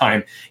by the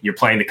time you're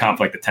playing the comp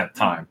like the 10th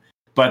time.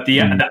 But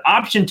the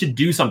option to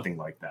do something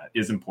like that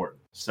is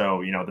important.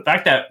 So, the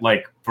fact that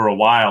like for a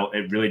while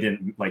it really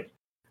didn't like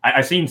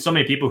I've seen so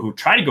many people who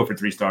try to go for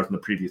 3 stars in the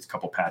previous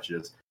couple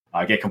patches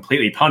get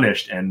completely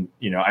punished. And,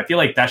 I feel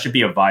like that should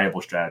be a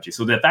viable strategy.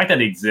 So the fact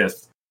that it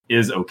exists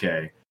is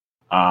okay.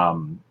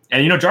 And,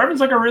 Jarvan's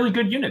like a really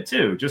good unit,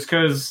 too, just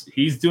because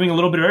he's doing a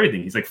little bit of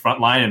everything. He's like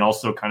frontline and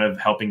also kind of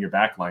helping your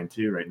backline,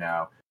 too, right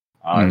now.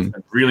 It's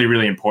really,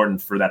 really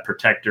important for that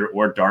Protector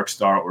or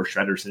Darkstar or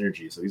Shredder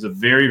synergy. So he's a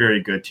very,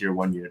 very good tier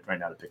 1 unit right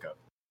now to pick up.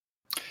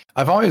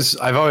 I've always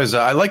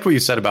I like what you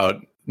said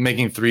about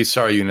making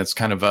 3-star units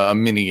kind of a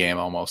mini game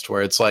almost,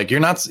 where it's like you're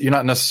not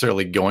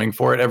necessarily going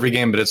for it every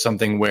game, but it's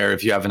something where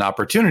if you have an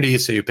opportunity,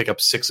 so you pick up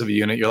 6 of a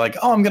unit, you're like,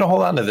 oh, I'm going to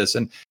hold on to this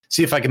and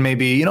see if I can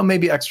maybe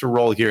extra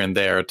roll here and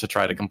there to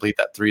try to complete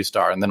that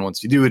 3-star. And then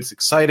once you do, it's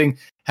exciting,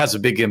 has a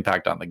big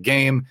impact on the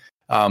game.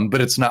 But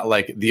it's not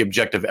like the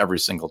objective every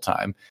single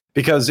time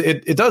because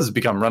it does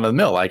become run of the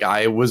mill. Like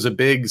I was a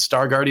big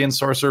Star Guardian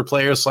sorcerer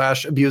player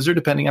 / abuser,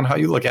 depending on how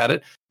you look at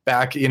it,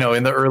 back,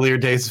 in the earlier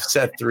days of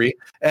set 3.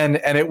 And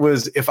it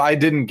was, if I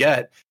didn't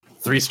get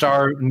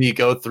 3-star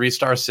Nico,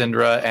 3-star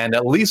Syndra, and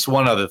at least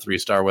one other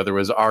 3-star, whether it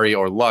was Ari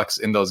or Lux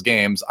in those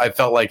games, I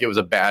felt like it was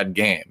a bad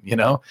game,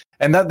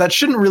 and that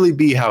shouldn't really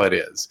be how it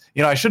is.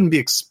 I shouldn't be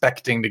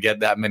expecting to get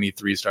that many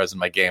 3-stars in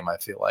my game, I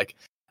feel like.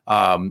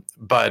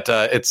 But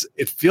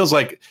it feels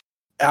like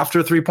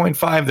after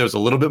 3.5, there's a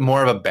little bit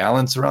more of a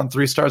balance around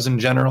 3-stars in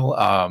general.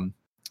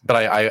 But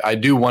I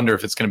do wonder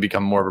if it's going to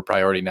become more of a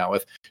priority now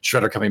with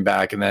Shredder coming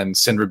back and then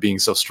Syndra being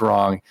so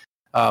strong.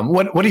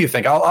 What do you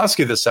think? I'll ask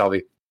you this,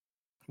 Salvyyy.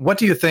 What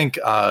do you think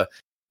a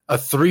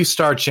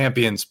 3-star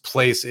champion's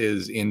place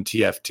is in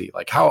TFT?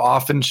 Like, how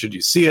often should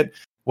you see it?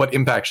 What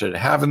impact should it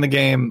have in the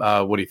game?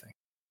 What do you think?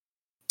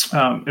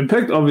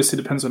 Impact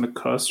obviously depends on the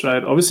cost,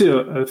 right? Obviously,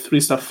 a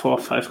 3-star 4 or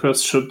 5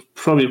 cost should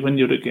probably win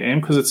you the game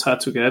because it's hard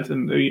to get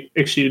and it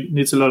actually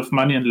needs a lot of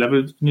money and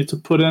level you need to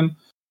put in.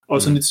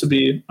 Also needs to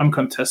be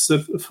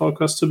uncontested for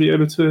cost to be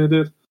able to hit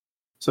it.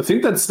 So I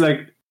think that's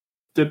like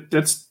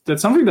that's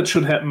something that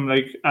should happen.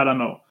 Like I don't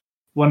know,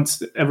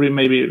 once every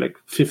maybe like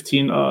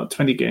 15 or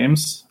 20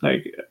 games.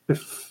 Like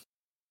if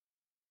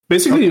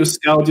basically you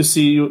scout, you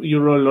see you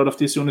roll a lot of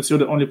these units. You're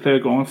the only player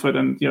going for it,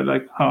 and you're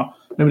like,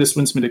 maybe this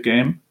wins me the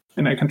game,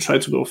 and I can try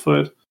to go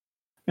for it.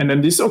 And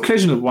then these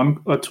occasional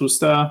 1 or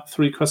 2-star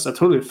 3 costs are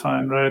totally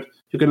fine, right?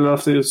 You get a lot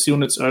of these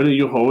units early,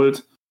 you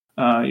hold,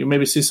 you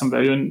maybe see some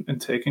value in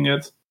taking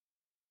it.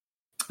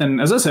 And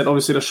as I said,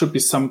 obviously there should be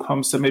some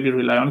comps that maybe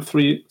rely on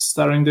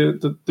 3-starring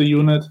the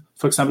unit.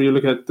 For example, you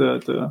look at the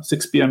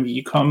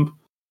 6BME comp.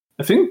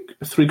 I think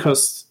 3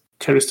 cost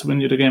carries to win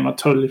you the game are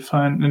totally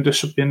fine, and they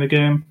should be in the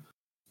game.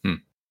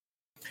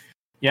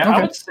 Yeah, okay.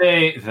 I would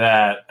say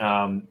that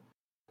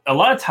a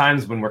lot of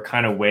times when we're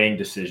kind of weighing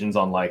decisions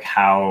on like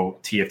how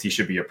TFT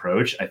should be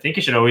approached, I think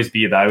it should always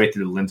be evaluated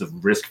through the lens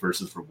of risk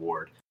versus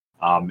reward.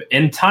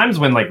 In times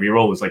when like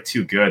reroll was like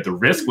too good, the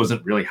risk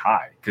wasn't really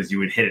high because you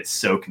would hit it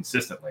so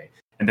consistently,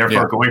 and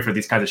therefore going for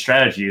these kinds of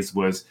strategies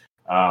was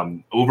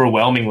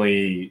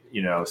overwhelmingly,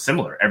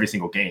 similar every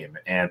single game.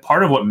 And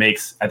part of what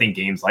makes, I think,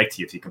 games like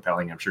TFT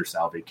compelling, I'm sure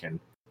Salvyyy can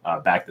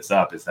back this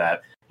up, is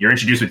that you're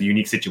introduced with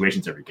unique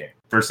situations every game.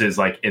 Versus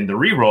like in the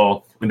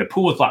reroll, when the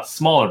pool was a lot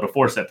smaller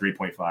before set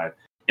 3.5,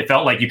 it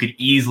felt like you could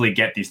easily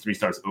get these 3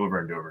 stars over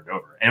and over and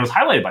over. And it was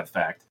highlighted by the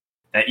fact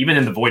that even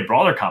in the Void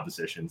Brawler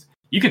compositions,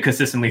 you could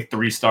consistently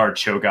 3-star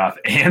Cho'Gath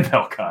and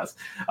Vel'Koz.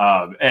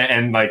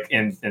 And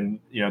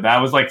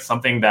that was like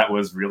something that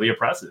was really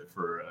oppressive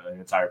for an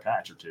entire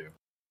patch or two.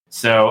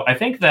 So I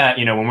think that,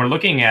 when we're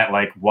looking at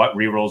like what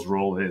reroll's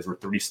role is, or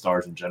 3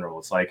 stars in general,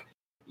 it's like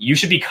you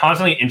should be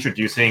constantly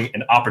introducing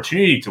an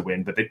opportunity to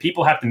win, but that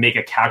people have to make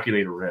a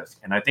calculated risk.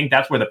 And I think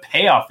that's where the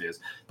payoff is,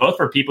 both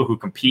for people who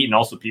compete and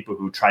also people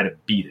who try to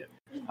beat it.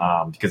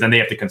 Because then they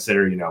have to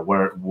consider,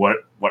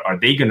 what are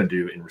they going to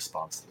do in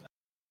response to that?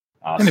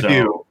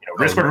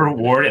 Risk versus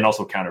reward and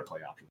also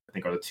counterplay options, I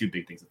think, are the 2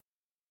 big things.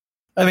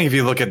 I think if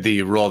you look at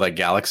the role that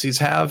galaxies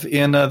have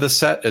in the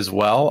set as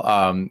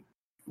well,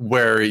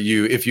 where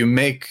if you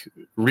make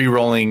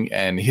re-rolling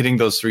and hitting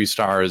those 3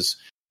 stars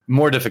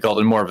more difficult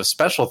and more of a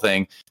special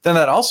thing, then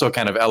that also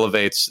kind of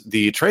elevates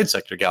the trade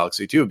sector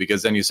galaxy too,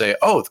 because then you say,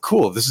 oh,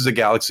 cool, this is a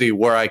galaxy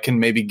where I can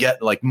maybe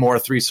get like more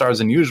 3 stars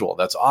than usual.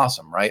 That's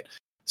awesome, right?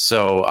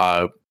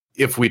 So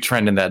if we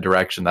trend in that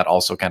direction, that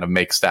also kind of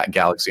makes that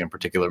galaxy in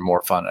particular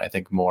more fun. I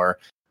think more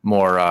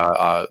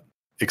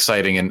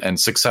exciting and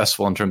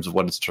successful in terms of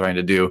what it's trying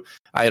to do.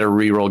 I had a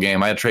reroll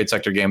game. I had a trade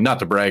sector game, not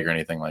to brag or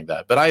anything like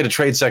that, but I had a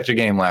trade sector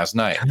game last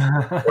night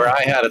where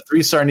I had a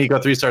 3-star Nico,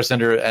 3-star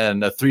Cinder,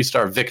 and a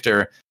 3-star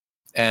Victor,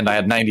 and I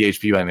had 90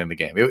 HP by the end of the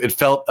game. It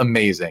felt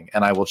amazing,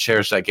 and I will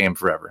cherish that game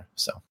forever.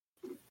 So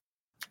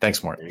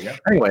thanks, Morty.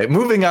 Anyway,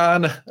 moving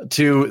on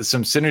to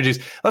some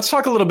synergies. Let's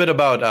talk a little bit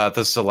about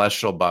the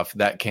Celestial buff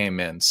that came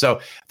in.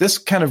 So this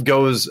kind of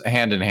goes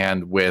hand in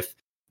hand with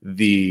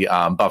the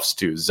buffs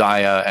to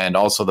Xayah and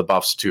also the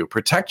buffs to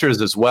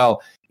Protectors as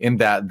well, in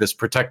that this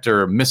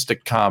Protector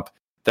Mystic comp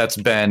that's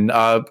been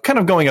kind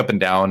of going up and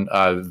down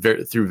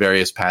through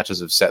various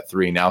patches of set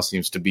 3 now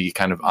seems to be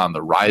kind of on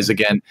the rise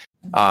again.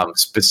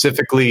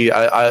 Specifically,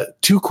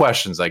 2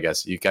 questions, I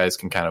guess, you guys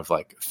can kind of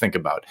like think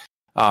about.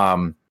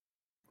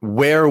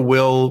 Where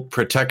will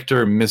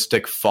Protector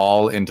Mystic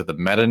fall into the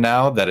meta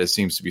now that it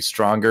seems to be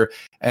stronger?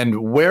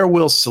 And where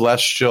will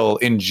Celestial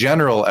in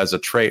general as a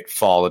trait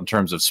fall in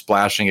terms of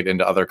splashing it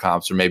into other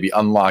comps or maybe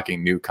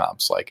unlocking new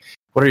comps? Like,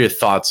 what are your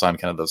thoughts on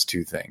kind of those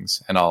 2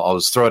 things? And I'll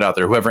just throw it out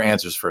there. Whoever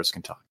answers first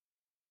can talk.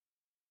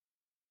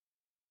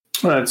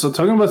 All right, so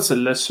talking about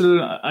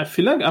Celestial, I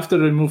feel like after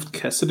they removed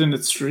Kassadin,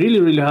 it's really,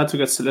 really hard to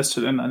get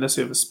Celestial in unless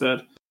you have a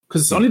spell.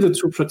 Because it's only the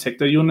 2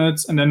 Protector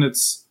units, and then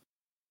it's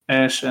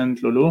Ashe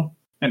and Lulu.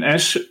 And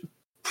Ashe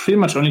pretty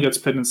much only gets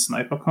played in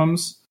sniper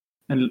comms.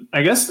 And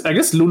I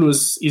guess Lulu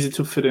is easy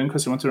to fit in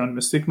because you want to run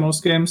Mystic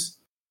most games.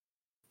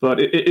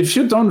 But if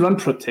you don't run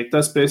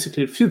Protectors,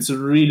 basically, it feels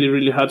really,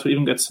 really hard to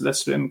even get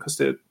Celestial in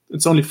because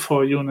it's only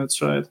 4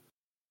 units, right?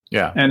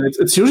 Yeah. And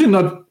it's usually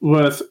not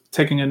worth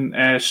taking in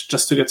Ashe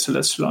just to get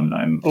Celestial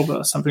online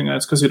over something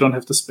else because you don't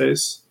have the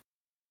space.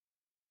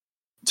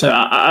 So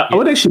I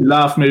would actually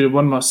love maybe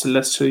one more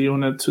Celestial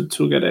unit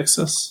to get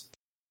access.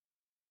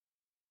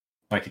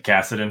 Like a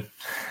Kassadin.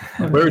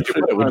 Where would you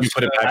put it? Would you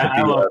put it back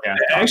at the...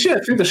 Actually, I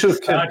think they should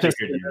have kept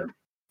Kassadin.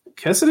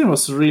 Kassadin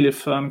was really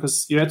fun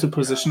because you had to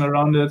position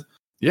around it.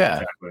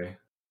 Yeah. Exactly.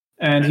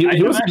 And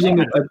he was using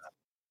it that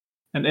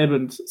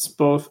enabled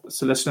both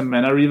Celestial and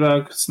Mana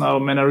Reaver, because now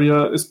Mana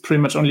Reaver is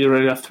pretty much only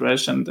regular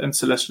Thresh and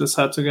Celestial is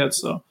hard to get.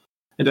 So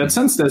in that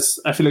sense,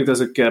 I feel like there's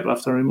a gap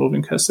after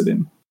removing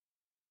Kassadin.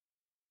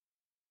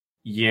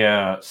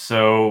 Yeah,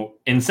 so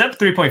in set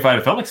 3.5,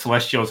 it felt like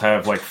Celestials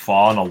have like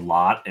fallen a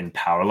lot in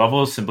power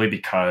levels simply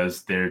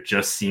because there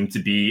just seemed to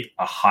be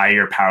a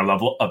higher power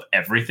level of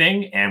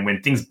everything. And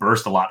when things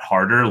burst a lot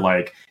harder,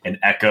 like an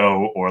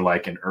Echo or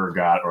like an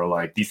Urgot or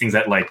like these things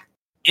that like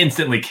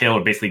instantly kill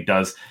or basically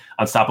does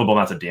unstoppable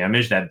amounts of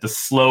damage, that the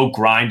slow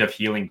grind of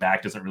healing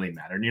back doesn't really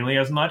matter nearly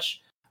as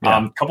much.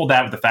 Yeah. Couple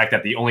that with the fact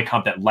that the only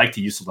comp that liked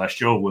to use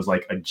Celestial was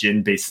like a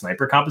Jhin-based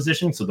sniper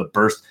composition, so the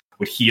burst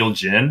would heal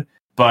Jhin.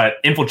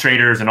 But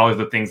infiltrators and all these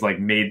other things like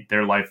made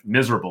their life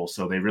miserable,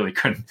 so they really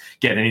couldn't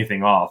get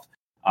anything off.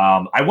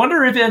 I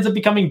wonder if it ends up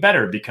becoming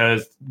better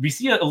because we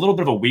see a little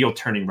bit of a wheel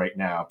turning right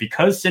now.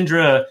 Because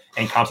Syndra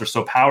and comps are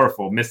so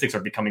powerful, Mystics are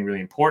becoming really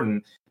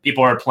important.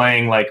 People are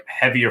playing like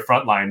heavier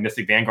frontline.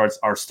 Mystic Vanguards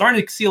are starting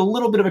to see a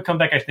little bit of a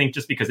comeback, I think,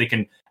 just because they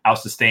can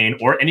out-sustain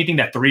or anything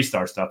that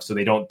 3-star stuff so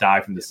they don't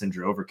die from the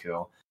Syndra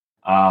overkill.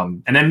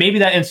 And then maybe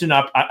that instant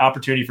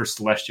opportunity for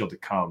Celestial to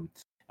come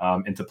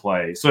into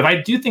play. So if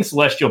I do think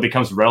Celestial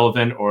becomes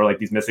relevant or like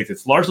these Mystics,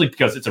 it's largely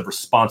because it's a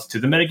response to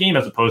the metagame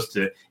as opposed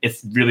to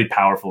it's really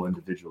powerful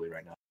individually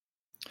right now.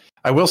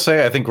 I will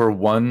say I think we're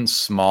one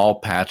small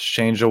patch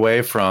change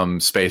away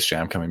from Space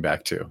Jam coming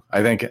back too.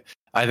 I think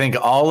I think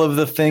all of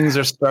the things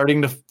are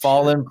starting to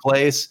fall in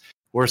place.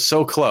 We're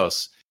so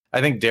close. I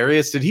think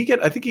Darius, I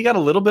think he got a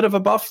little bit of a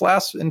buff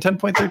last in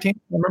 10.13, I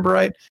remember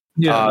right?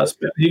 Yeah,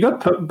 he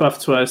got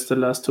buffed twice the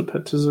last 2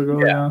 patches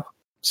ago, yeah.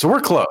 So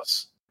we're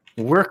close.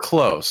 We're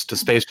close to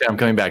Space Jam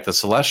coming back. The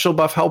Celestial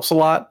buff helps a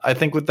lot, I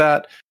think, with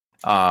that.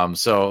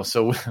 So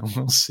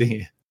we'll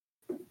see.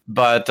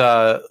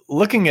 But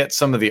looking at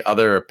some of the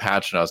other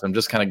patch notes, I'm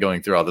just kind of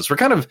going through all this. We're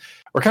kind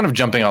of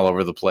jumping all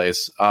over the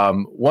place.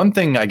 One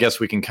thing I guess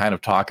we can kind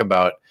of talk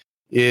about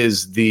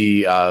is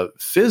the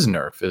Fizz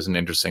nerf is an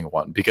interesting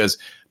one, because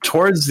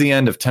towards the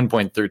end of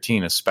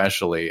 10.13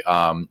 especially,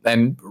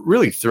 and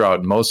really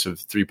throughout most of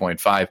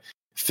 3.5,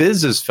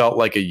 Fizz has felt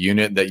like a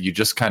unit that you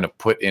just kind of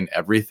put in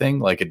everything.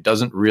 Like, it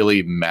doesn't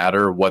really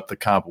matter what the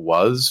comp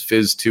was.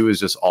 Fizz 2 is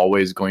just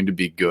always going to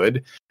be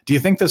good. Do you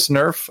think this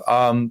nerf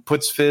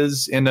puts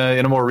Fizz in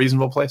a more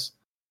reasonable place?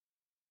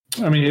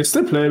 I mean, he's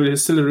still playable.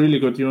 He's still a really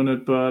good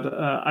unit, but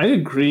I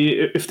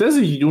agree. If there's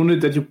a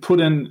unit that you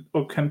put in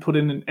or can put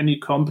in any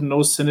comp, no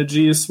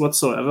synergies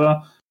whatsoever,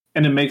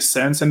 and it makes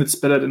sense and it's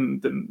better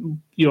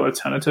than your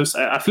alternatives,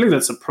 I feel like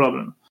that's a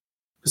problem.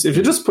 Because if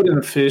you just put in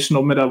a fish,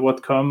 no matter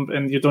what comp,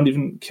 and you don't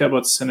even care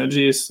about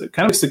synergies, it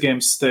kind of makes the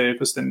game stay,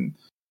 because then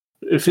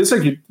it feels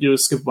like you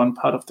skip one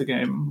part of the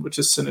game, which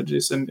is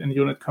synergies and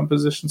unit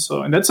composition.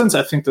 So in that sense,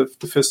 I think that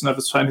the Fizz nerf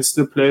is fine. He's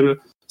still playable.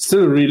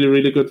 Still a really,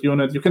 really good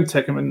unit. You can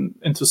tag him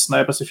into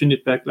snipers if you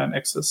need backline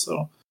access.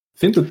 So I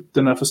think that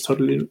the nerf is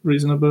totally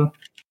reasonable.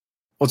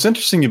 Well, it's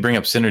interesting you bring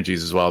up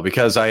synergies as well,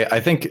 because I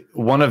think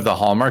one of the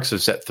hallmarks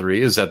of set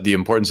 3 is that the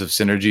importance of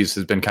synergies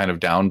has been kind of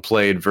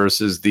downplayed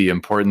versus the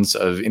importance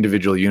of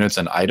individual units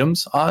and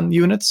items on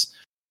units.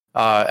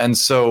 And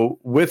so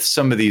with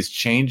some of these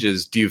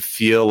changes, do you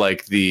feel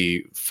like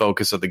the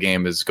focus of the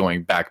game is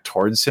going back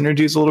towards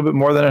synergies a little bit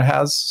more than it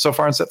has so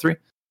far in set 3?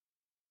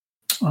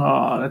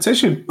 That's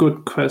actually a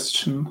good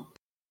question.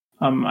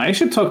 I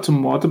actually talked to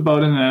Mort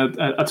about it,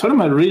 and I told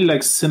him I really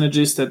like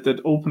synergies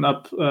that open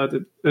up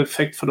the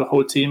effect for the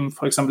whole team.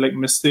 For example, like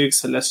Mystic,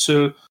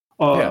 Celestial,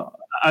 or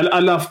I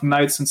love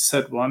Knights in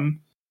set 1.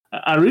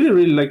 I really,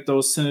 really like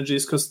those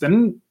synergies, because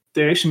then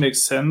they actually make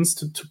sense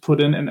to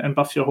put in and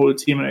buff your whole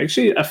team. And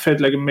actually, I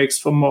felt like it makes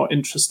for more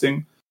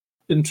interesting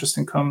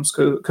comps.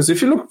 Because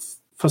if you look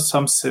for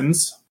some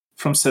sins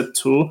from set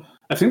 2,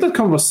 I think that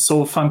comp was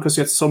so fun, because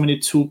you had so many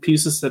 2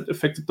 pieces that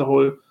affected the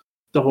whole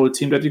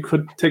team, that you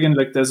could take in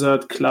like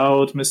Desert,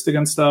 Cloud, Mystic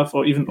and stuff,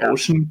 or even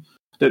Ocean.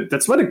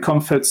 That's why the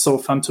comp felt so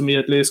fun to me,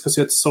 at least, because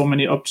you had so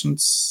many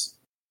options.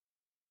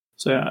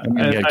 So yeah,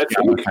 I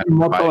think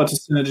more power to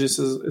synergies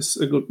is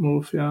a good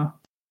move, yeah.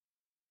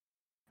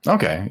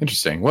 Okay,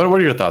 interesting. What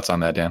are your thoughts on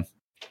that, Dan?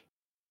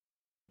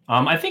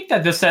 I think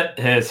that this set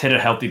has hit a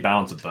healthy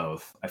balance of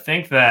both. I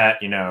think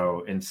that,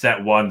 in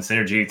set 1, the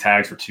synergy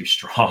tags were too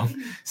strong,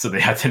 so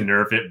they had to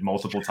nerf it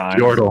multiple times.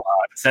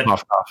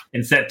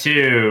 In set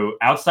 2,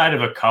 outside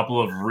of a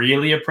couple of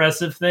really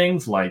oppressive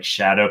things like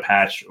Shadow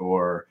Patch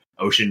or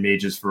Ocean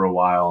Mages for a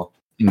while,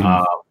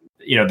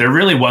 there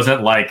really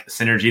wasn't like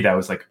synergy that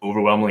was like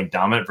overwhelmingly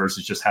dominant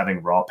versus just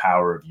having raw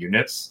power of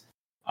units.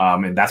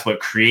 And that's what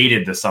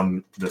created the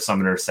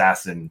Summoner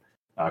Assassin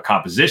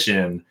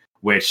composition,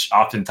 which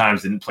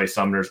oftentimes didn't play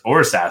Summoners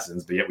or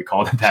Assassins, but yet we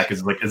called it that because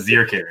it's like a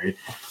Zir carry.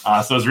 So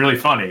it was really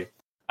funny.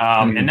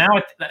 And now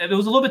it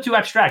was a little bit too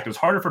abstract. It was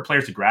harder for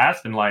players to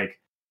grasp. And like,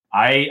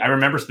 I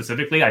remember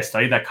specifically, I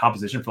studied that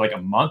composition for like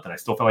a month, and I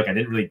still felt like I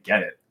didn't really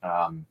get it.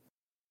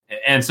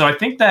 And so I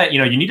think that,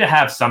 you need to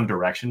have some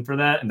direction for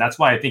that. And that's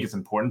why I think it's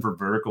important for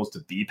verticals to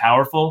be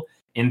powerful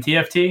in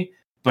TFT.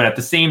 But at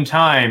the same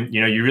time,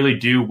 you really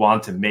do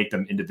want to make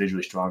them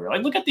individually stronger.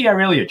 Like, look at the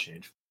Irelia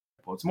change.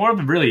 It's one of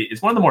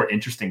the more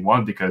interesting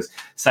ones, because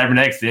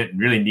Cybernetics didn't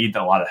really need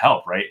a lot of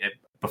help, right?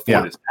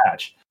 Before this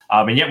patch.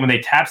 And yet when they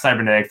tap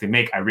Cybernetics, they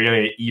make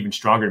Irelia even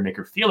stronger to make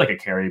her feel like a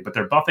carry, but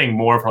they're buffing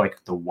more for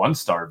like the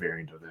 1-star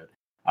variant of it.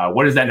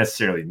 What does that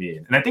necessarily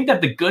mean? And I think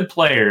that the good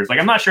players, like,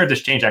 I'm not sure if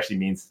this change actually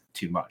means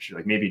too much.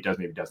 Like, maybe it does,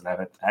 maybe it doesn't.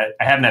 I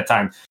haven't had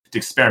time to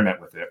experiment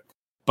with it.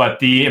 But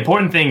the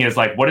important thing is,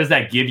 like, what does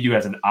that give you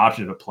as an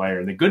option of a player?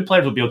 And the good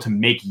players will be able to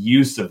make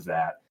use of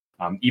that,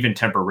 even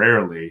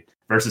temporarily,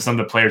 versus some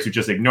of the players who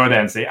just ignore that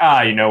and say,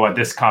 you know what,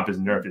 this comp is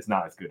nerfed. It's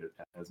not as good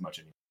as much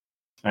anymore.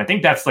 And I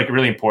think that's like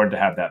really important to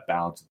have that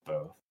balance of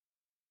both.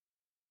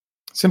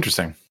 It's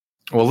interesting.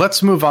 Well,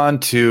 let's move on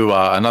to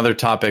another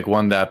topic,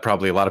 one that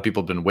probably a lot of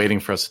people have been waiting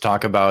for us to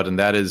talk about, and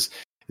that is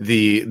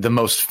the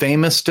most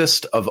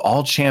famousest of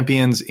all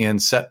champions in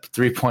set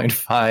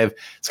 3.5.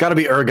 It's got to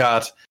be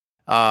Urgot.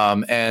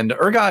 And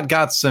Urgot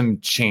got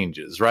some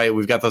changes, right?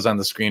 We've got those on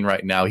the screen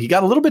right now. He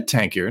got a little bit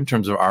tankier in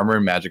terms of armor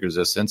and magic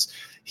resistance.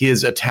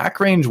 His attack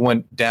range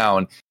went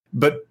down,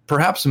 but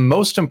perhaps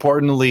most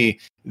importantly,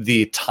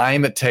 the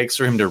time it takes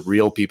for him to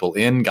reel people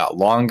in got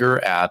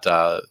longer at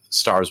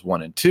stars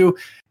 1 and 2.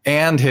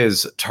 And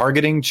his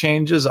targeting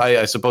changes,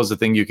 I suppose the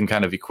thing you can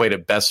kind of equate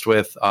it best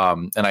with,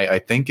 and I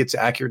think it's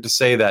accurate to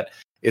say that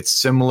it's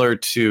similar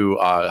to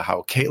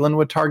how Caitlyn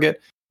would target,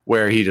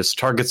 where he just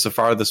targets the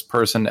farthest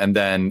person, and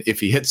then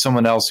if he hits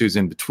someone else who's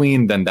in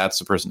between, then that's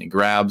the person he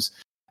grabs.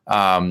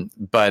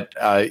 But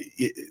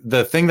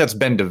the thing that's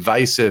been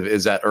divisive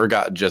is that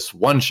Urgot just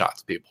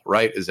one-shots people,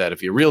 right? Is that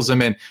if he reels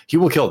them in, he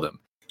will kill them.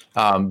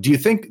 Do you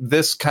think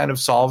this kind of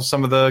solves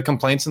some of the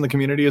complaints in the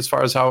community as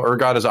far as how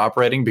Urgot is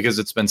operating? Because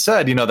it's been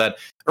said, that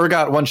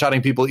Urgot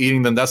one-shotting people,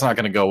 eating them, that's not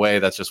going to go away.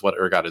 That's just what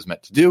Urgot is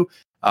meant to do.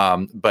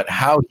 But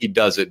how he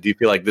does it, do you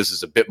feel like this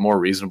is a bit more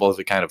reasonable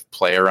to kind of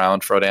play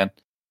around, Frodan?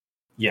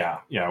 Yeah,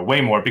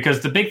 way more.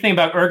 Because the big thing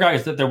about Urgot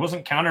is that there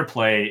wasn't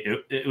counterplay.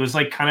 It was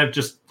like kind of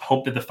just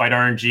hope that the fight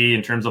RNG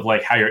in terms of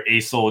like how your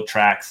ASOL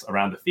tracks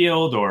around the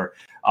field or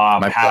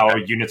how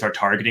units are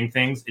targeting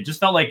things. It just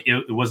felt like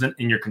it wasn't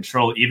in your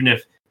control, even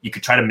if you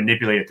could try to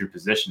manipulate it through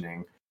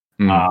positioning.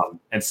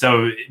 And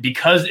so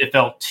because it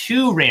felt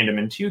too random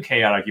and too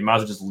chaotic, you might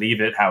as well just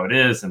leave it how it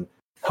is and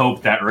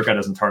hope that Urgot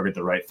doesn't target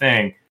the right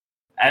thing.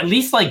 At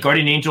least like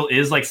Guardian Angel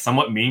is like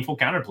somewhat meaningful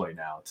counterplay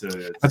now.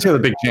 That's the other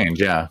big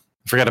change, yeah.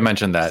 I forgot to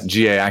mention that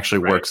GA actually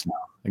works now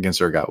against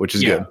Urgot, which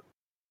is good.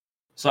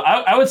 So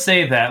I would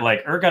say that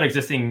like Urgot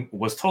existing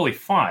was totally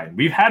fine.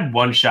 We've had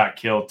one-shot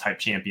kill type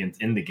champions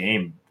in the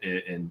game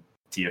in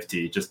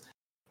TFT. Just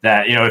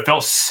that, it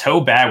felt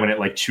so bad when it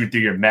like chewed through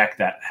your mech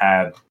that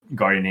had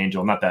Guardian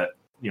Angel. Not that,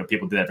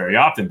 people do that very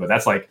often, but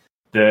that's like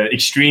the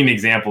extreme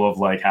example of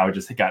like how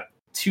it got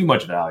too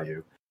much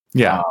value.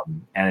 Yeah.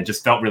 And it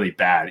just felt really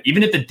bad.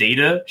 Even if the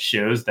data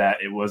shows that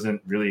it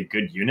wasn't really a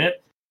good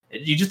unit,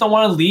 you just don't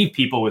want to leave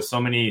people with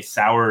so many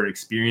sour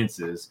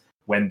experiences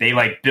when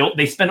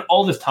they spend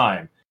all this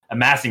time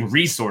amassing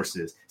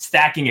resources,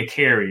 stacking a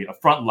carry, a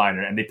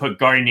frontliner, and they put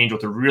Guardian Angel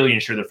to really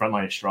ensure their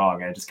frontline is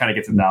strong. And it just kind of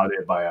gets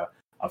invalidated by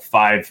a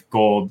 5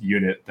 gold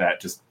unit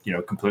that just,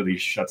 completely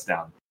shuts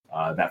down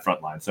that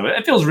frontline. So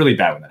it feels really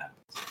bad when that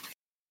happens.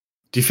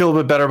 Do you feel a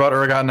bit better about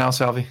Urgot now,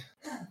 Salvyyy?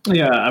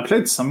 Yeah, I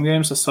played some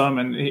games. I saw him,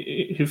 and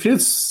he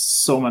feels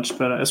so much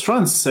better. As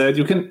Frodan said,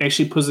 you can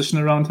actually position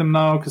around him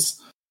now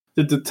because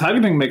the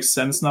targeting makes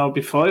sense now.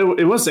 Before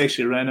it was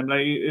actually random.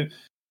 Like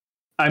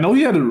I know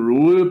he had a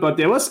rule, but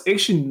there was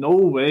actually no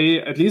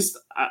way. At least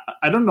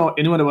I don't know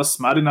anyone that was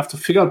smart enough to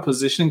figure out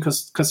positioning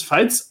because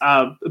fights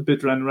are a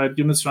bit random, right?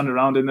 Units run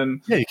around, and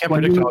then you can't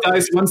one predict unit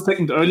dies 1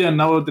 second earlier, and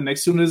now the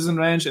next unit is in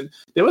range, and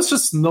there was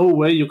just no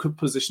way you could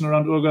position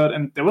around Urgot,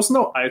 and there was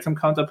no item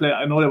counterplay.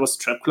 I know there was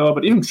Trap Claw,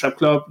 but even Trap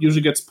Claw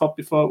usually gets popped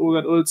before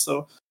Urgot ult,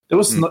 so there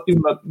was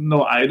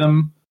no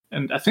item.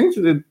 And I think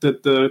that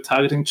the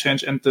targeting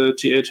change and the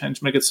GA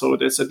change make it so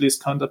there's at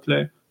least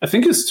counterplay. I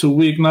think he's too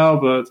weak now,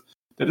 but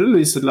that at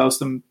least allows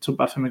them to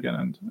buff him again,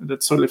 and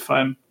that's totally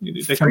fine.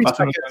 They can buff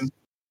him again.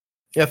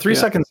 Yeah, 3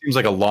 seconds seems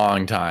like a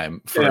long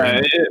time. For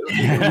him.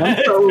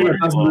 It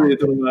doesn't really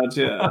do much,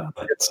 yeah.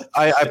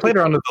 I played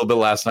around with it a little bit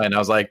last night, and I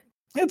was like,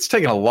 it's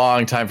taking a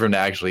long time for him to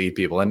actually eat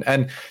people.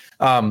 And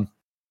I'm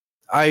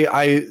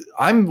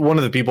one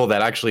of the people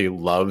that actually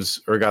loves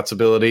Urgot's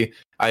ability.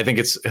 I think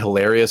it's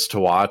hilarious to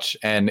watch,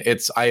 and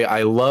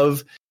I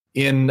love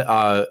in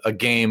a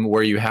game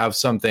where you have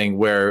something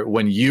where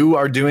when you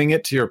are doing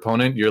it to your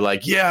opponent, you're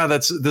like, yeah,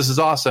 this is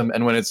awesome,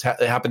 and when it's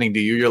happening to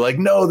you, you're like,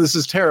 no, this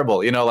is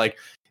terrible. Like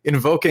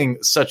invoking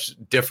such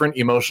different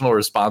emotional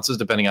responses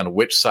depending on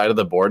which side of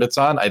the board it's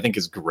on, I think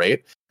is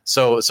great.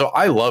 So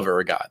I love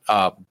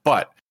Urgot.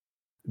 But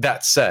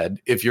that said,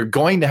 if you're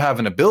going to have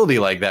an ability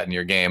like that in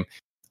your game,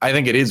 I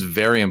think it is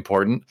very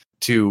important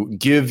to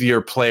give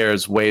your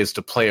players ways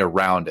to play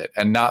around it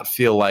and not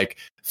feel like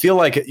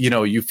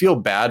you feel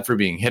bad for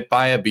being hit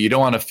by it, but you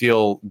don't want to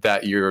feel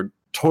that you're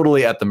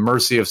totally at the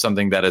mercy of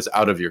something that is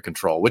out of your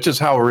control, which is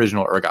how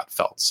original Urgot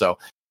felt. So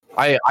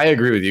I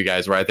agree with you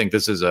guys where I think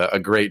this is a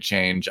great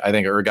change. I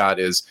think Urgot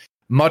is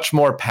much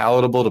more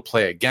palatable to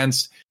play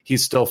against.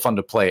 He's still fun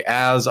to play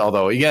as,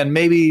 although again,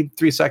 maybe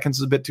 3 seconds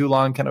is a bit too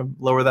long, kind of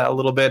lower that a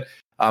little bit.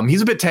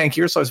 He's a bit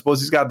tankier, so I suppose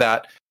he's got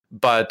that.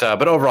 But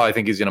overall, I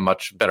think he's in a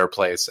much better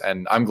place,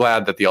 and I'm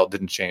glad that the ult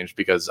didn't change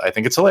because I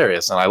think it's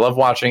hilarious, and I love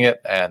watching it,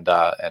 and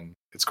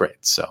it's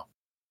great. So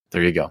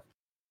there you go.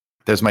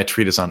 There's my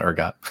treatise on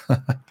Urgot.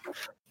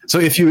 So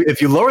if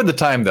you lower the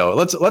time though,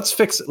 let's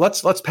patch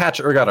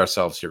Urgot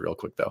ourselves here real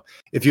quick though.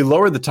 If you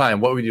lower the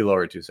time, what would you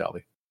lower it to,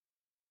 Salvyyy?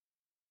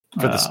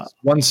 For this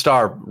 1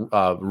 star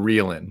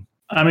reel in.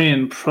 I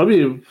mean,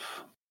 probably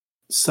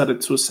set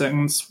at 2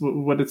 seconds.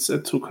 What it's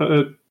at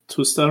 2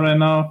 star right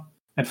now.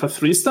 And for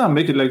 3 star,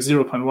 make it like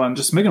 0.1.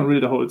 Just make him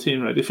read the whole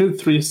team, right? If you're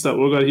 3 star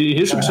Urgot,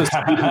 he should just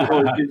read the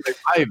whole team.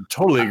 I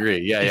totally agree.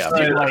 Yeah.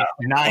 Do like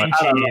 9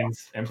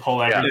 chains and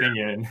pull everything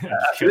in.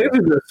 Maybe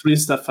the 3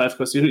 star 5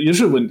 cost, you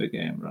should win the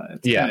game, right?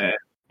 Yeah.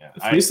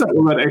 3 star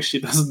Urgot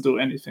actually doesn't do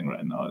anything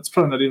right now. It's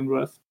probably not even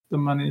worth the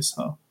money.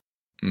 So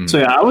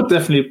yeah, I would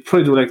definitely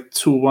probably do like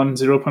 2-1,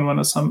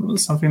 0.1 or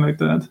something like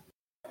that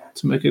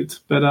to make it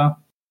better.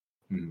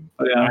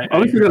 But yeah,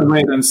 obviously gotta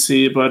wait and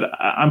see, but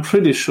I'm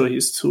pretty sure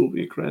he's too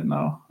weak right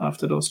now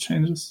after those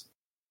changes.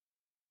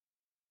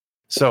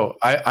 So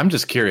I'm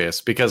just curious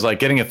because like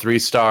getting a 3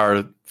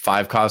 star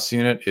 5 cost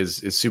unit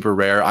is super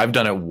rare. I've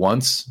done it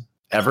once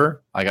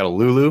ever. I got a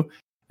Lulu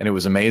and it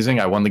was amazing.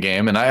 I won the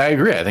game, and I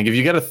agree. I think if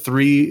you get a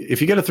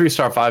 3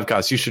 star 5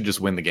 cost, you should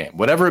just win the game.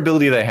 Whatever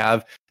ability they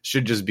have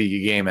should just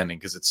be game ending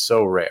because it's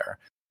so rare.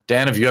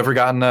 Dan, have you ever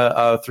gotten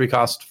a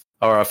 3-cost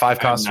or a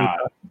 5-cost?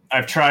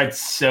 I've tried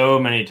so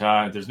many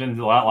times. There's been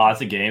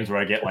lots of games where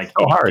I get like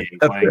game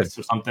blanks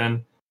or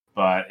something,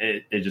 but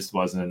it just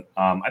wasn't.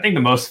 I think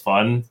the most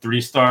fun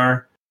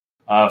 3-star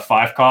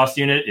 5-cost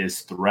unit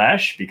is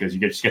Thresh, because you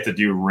just get to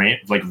do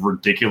like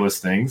ridiculous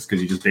things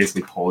because you just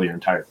basically pull your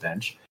entire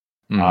bench.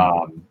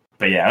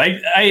 But yeah,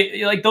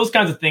 I like those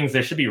kinds of things.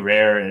 They should be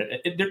rare.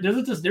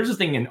 There's this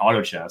thing in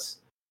auto chess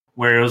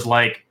where it was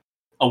like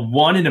a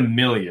 1 in a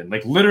million,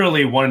 like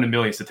literally 1 in a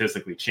million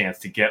statistically chance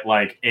to get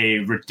like a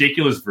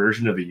ridiculous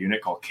version of a unit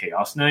called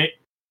Chaos Knight,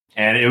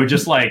 and it would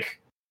just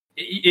like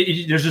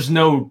there's just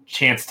no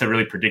chance to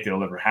really predict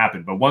it'll ever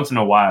happen. But once in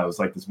a while, it's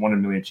like this 1 in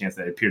a million chance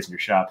that it appears in your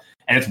shop,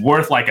 and it's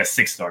worth like a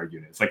 6-star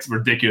unit. It's like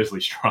ridiculously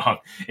strong.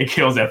 It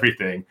kills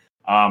everything.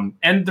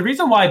 And the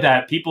reason why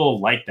that people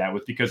liked that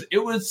was because it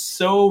was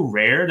so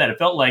rare that it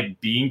felt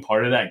like being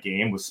part of that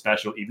game was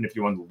special, even if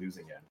you won the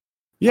losing end.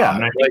 Yeah,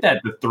 and I think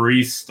that the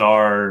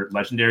 3-star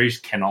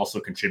legendaries can also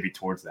contribute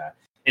towards that.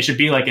 It should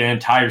be like an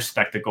entire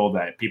spectacle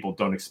that people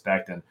don't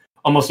expect, and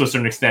almost to a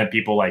certain extent,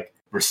 people like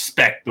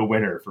respect the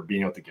winner for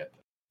being able to get them.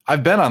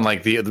 I've been on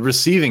like the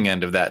receiving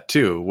end of that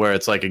too, where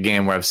it's like a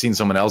game where I've seen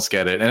someone else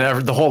get it,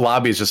 and the whole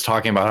lobby is just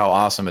talking about how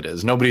awesome it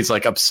is. Nobody's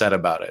like upset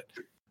about it.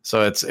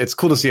 So it's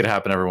cool to see it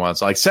happen every once.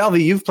 Like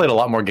Salvyyy, you've played a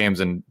lot more games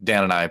than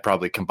Dan and I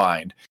probably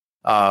combined.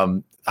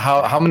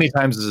 How many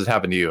times has this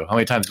happened to you? How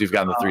many times have you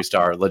gotten the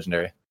 3-star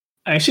legendary?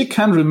 I actually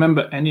can't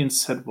remember any in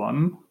set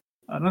 1.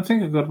 I don't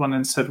think I got one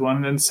in set 1.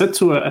 And in set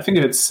 2, I think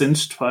I had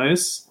Cinch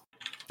twice.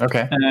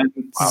 Okay. And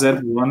Z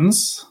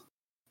once.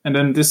 And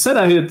then this set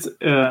I hit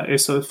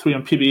ASO 3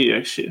 on PBE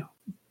actually,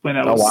 when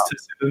I was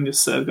testing in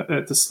this set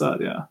at the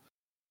start, yeah.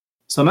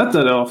 So not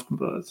that often,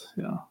 but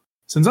yeah.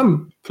 Since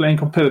I'm playing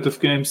competitive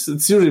games,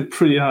 it's usually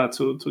pretty hard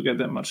to get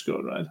that much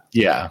gold, right?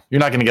 Yeah, you're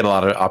not going to get a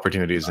lot of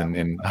opportunities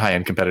in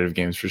high-end competitive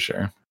games for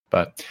sure.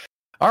 But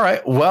all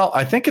right, well,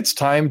 I think it's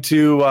time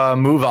to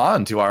move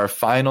on to our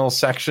final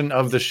section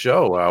of the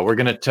show. We're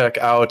going to check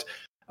out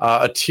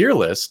a tier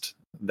list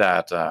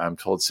that I'm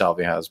told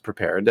Salvyyy has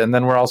prepared, and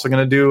then we're also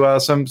going to do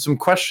some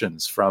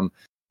questions from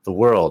the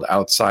world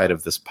outside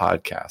of this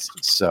podcast.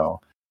 So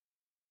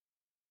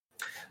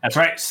that's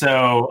right.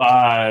 So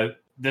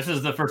this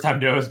is the first time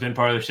DoA has been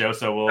part of the show,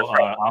 so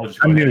I'll just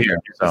go ahead and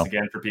introduce this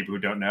again for people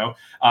who don't know.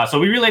 So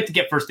we really like to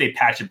get first day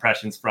patch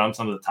impressions from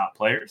some of the top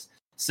players.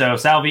 So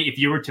Salvyyy, if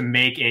you were to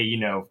make a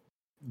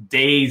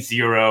day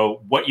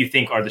 0, what you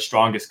think are the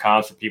strongest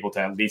comps for people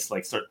to at least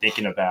like start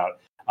thinking about,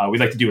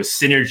 we'd like to do a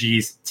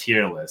synergies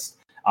tier list.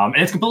 And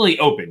it's completely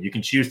open. You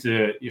can choose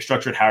to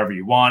structure it however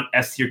you want.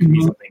 S tier can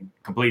be something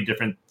completely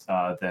different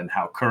than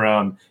how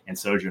Kuram and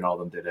Soju and all of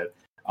them did it.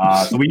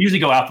 So we usually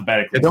go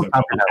alphabetically, so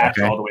patch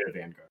all the way to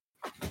Vanguard.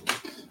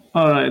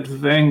 All right,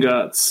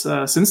 Vanguards.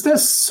 Since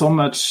there's so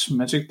much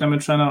magic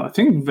damage right now, I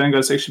think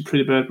Vanguard's actually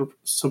pretty bad.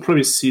 So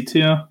probably C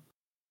tier.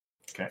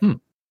 Okay.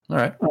 All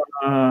right.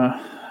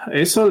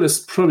 Asol is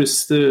probably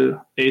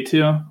still A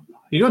tier.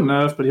 He got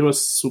nerfed, but he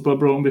was super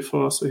broken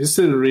before, so he's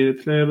still really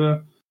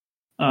playable.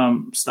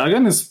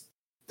 Stargun is...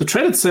 The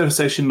trade itself is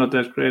actually not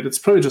that great. It's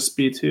probably just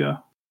B tier.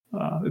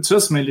 It's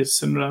just mainly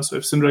Syndra, so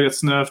if Syndra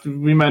gets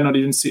nerfed, we might not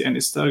even see any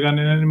Stargun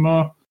in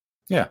anymore.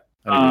 Yeah.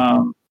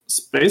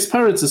 Space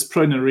Pirates is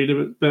probably in a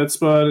really bad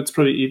spot. It's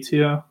probably E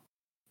tier.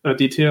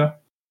 D tier.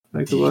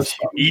 Like the worst.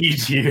 E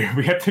tier.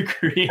 We have to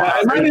create.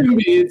 It might even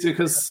be E tier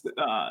because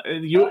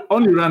you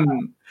only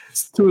run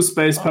 2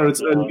 Space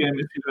Pirates early game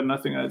if you got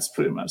nothing else,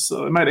 pretty much.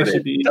 So it might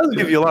actually be. It does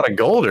give you a lot of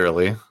gold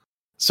early.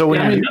 So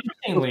when you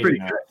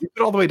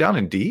put all the way down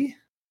in D?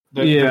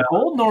 The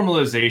gold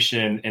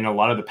normalization in a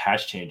lot of the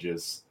patch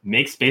changes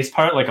makes Space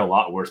Pirate like a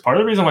lot worse. Part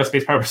of the reason why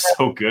Space Pirate was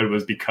so good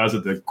was because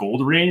of the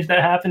gold range that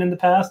happened in the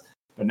past.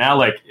 But now,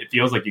 like, it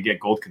feels like you get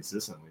gold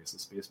consistently, so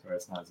Space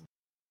Pirate's not as...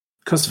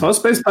 Because for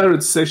Space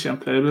Pirates, it's actually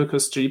unplayable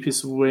because GP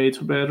is way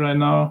too bad right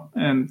now.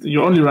 And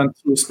you only run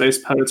 2 Space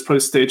Pirates,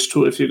 probably stage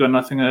 2 if you got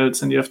nothing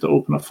else, and you have to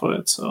open up for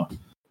it. So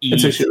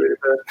it's actually really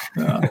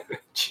bad. Yeah.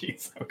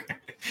 Jeez, okay.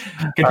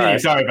 Continue.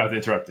 Right. Sorry about the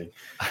interrupting.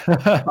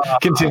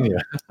 Continue.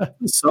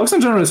 Sogs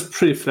in general is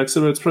pretty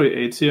flexible. It's probably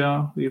A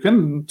tier. You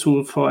can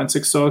 2, 4, and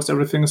 6 Sogs.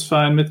 Everything is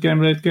fine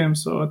mid-game, late-game,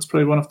 so it's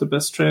probably one of the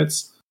best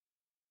trades.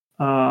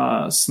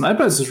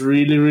 Sniper is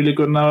really, really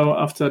good now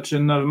after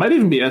Jhin. It might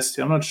even be S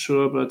tier, I'm not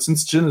sure, but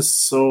since Jhin is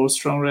so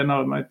strong right now,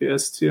 it might be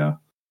S tier.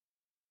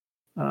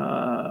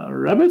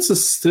 Rabbits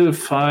is still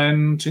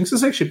fine. Jinx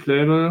is actually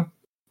playable,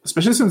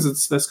 especially since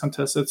it's less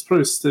contested. It's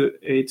probably still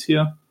A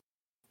tier.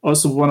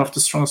 Also one of the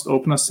strongest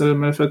openers still,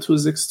 Malphite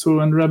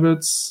 262 and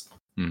Rabbits.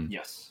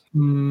 Yes.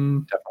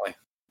 Definitely.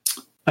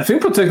 I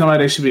think Protector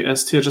might actually be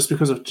S tier just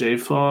because of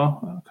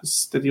J4,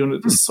 because that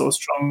unit is so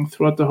strong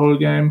throughout the whole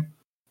game.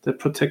 The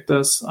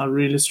Protectors are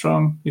really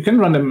strong. You can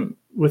run them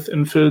with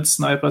infills,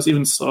 snipers,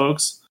 even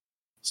Sogs.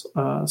 So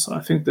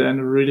I think they're in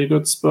a really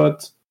good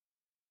spot.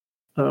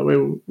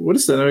 Wait, what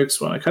is the next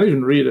one? I can't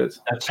even read it.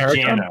 That's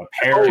Paragon.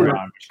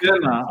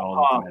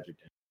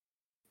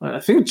 I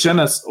think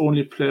Janna's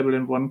only playable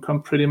in one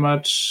comp pretty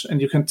much,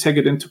 and you can tag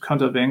it into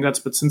counter Vanguards,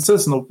 but since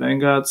there's no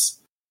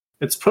Vanguards,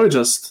 it's probably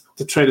just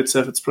the trade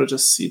itself. It's probably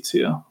just C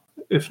tier,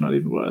 if not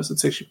even worse.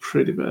 It's actually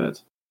pretty bad.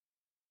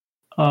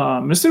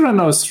 Mystic right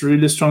now is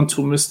really strong.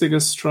 2 Mystic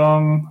is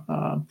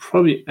strong.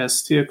 Probably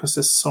S tier because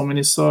there's so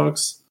many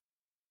Sorks.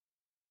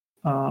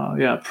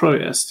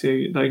 Probably S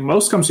tier. Like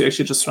most comps, you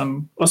actually just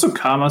run. Also,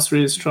 Karma's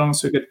really strong,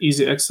 so you get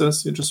easy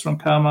access. You just run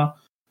Karma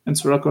and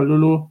Soraka or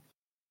Lulu.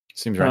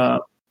 Seems right.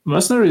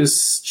 Mercenary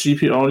is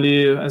GP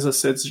only. As I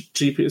said,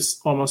 GP is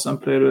almost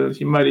unplayable.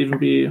 He might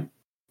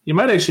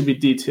actually be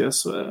D tier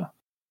as well.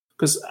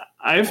 Because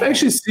I've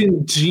actually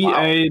seen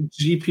GA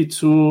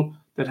GP2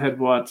 that had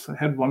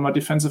one more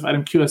defensive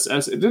item,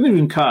 QSS. It didn't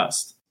even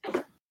cast.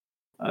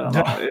 I don't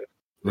know.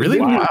 Really?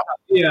 Wow.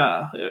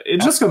 Yeah.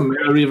 It just got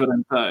Mega Reaver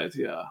and died.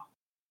 Yeah.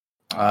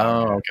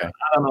 Oh, okay.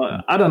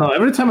 I don't know.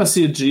 Every time I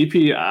see a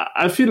GP,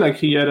 I feel like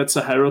he added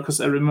Sahara because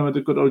I remember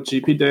the good old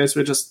GP days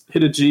where just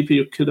hit a GP,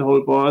 you kill the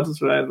whole board,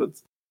 right?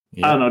 But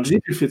I don't know.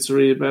 GP fits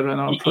really bad right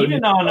now.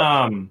 Even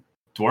on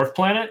Dwarf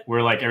Planet,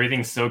 where like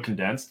everything's so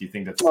condensed, do you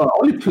think that's? Well, I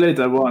only played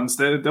that once.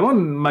 That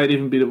one might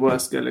even be the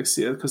worst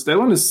Galaxy because that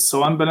one is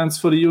so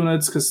unbalanced for the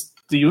units because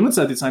the units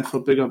are designed for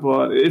a bigger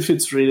board. It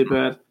fits really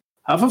bad.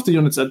 Half of the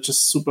units are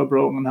just super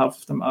broken and half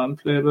of them are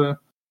unplayable.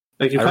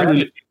 Like you can't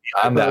really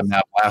on that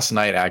map last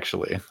night.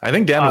 Actually, I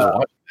think Dan was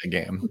watching that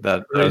game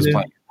that I was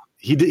playing.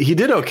 He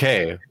did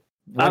okay.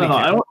 I don't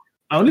know.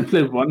 I only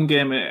played one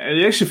game.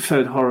 It actually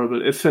felt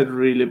horrible. It felt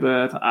really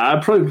bad. I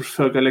probably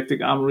prefer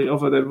Galactic Armory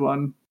over that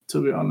one,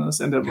 to be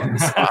honest. And that one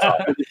is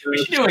we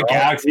should do a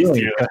Galaxy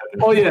tier.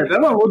 Oh yeah, that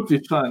one would be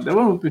fun. That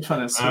one would be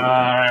fun as well. All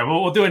right,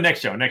 we'll do it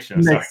next show. Next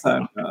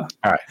time. All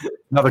right,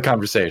 another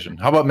conversation.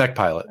 How about Mech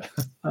Pilot?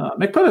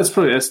 Mech Pilot is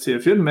probably S tier.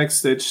 If you're in Mech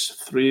Stage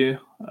 3,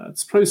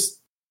 it's probably.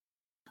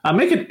 I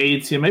make it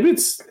A tier. Maybe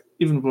it's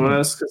even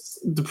worse because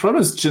the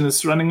problem is Jin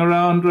is running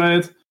around,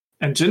 right?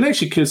 And Jin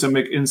actually kills a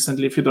mech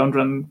instantly if you don't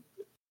run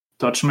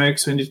dodge mech.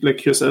 So you need like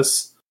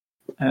QSS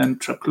and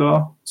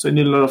Trapclaw. So you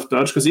need a lot of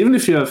dodge because even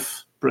if you have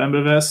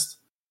Bramble Vest,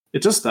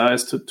 it just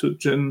dies to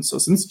Jin. So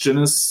since Jin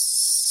is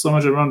so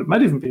much around, it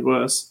might even be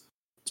worse.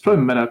 It's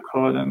probably meta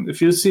core. And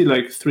if you see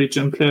like 3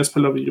 Jin players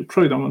per lobby, you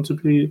probably don't want to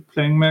be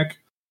playing mech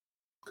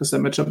because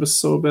that matchup is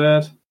so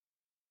bad.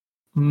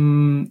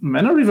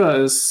 Mana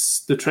Reaver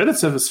the trade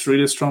itself is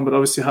really strong, but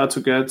obviously hard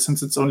to get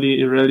since it's only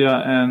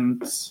Irelia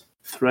and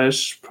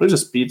Thresh. Probably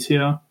just B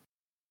tier.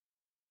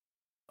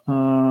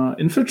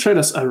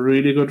 Infiltrators are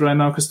really good right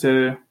now because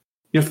you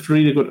have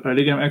really good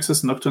early game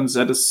access. Nocturne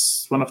Z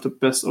is one of the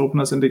best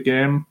openers in the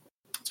game.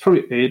 It's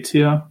probably A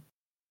tier.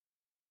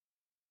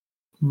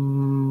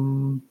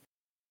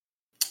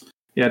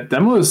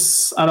 Demo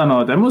is, I don't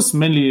know, Demo is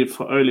mainly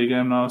for early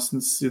game now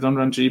since you don't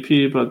run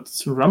GP, but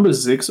Rumble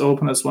 6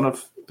 open is one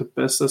of the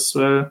best as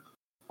well.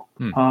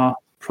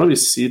 Probably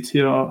C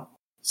tier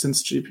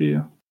since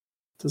GP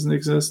doesn't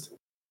exist.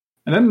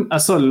 And then I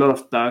saw a lot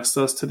of Dark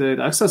Stars today.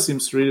 Dark Star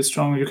seems really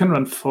strong. You can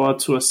run 4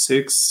 to a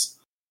 6.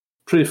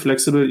 Pretty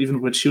flexible,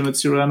 even which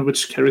units you run,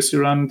 which carries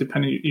you run,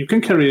 depending. You can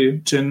carry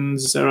Jin,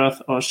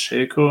 Zerath, or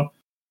Shaco,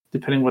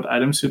 depending what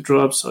items you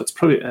drop. So it's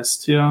probably S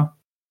tier.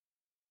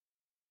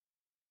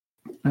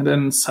 And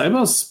then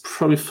Cyber's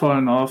probably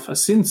fallen off. I've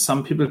seen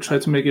some people try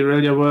to make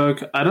Irelia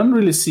work. I don't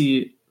really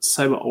see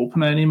Cyber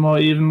opener anymore,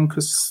 even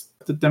because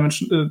the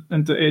damage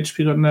and the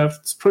HP got nerfed.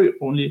 It's probably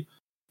only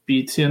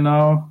B tier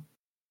now.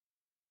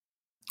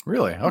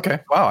 Really?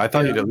 Okay. Wow. I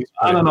thought you'd at least.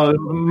 I don't know.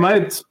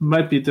 It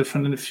might be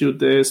different in a few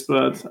days,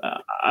 but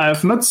I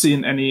have not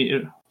seen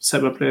any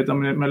Cyber player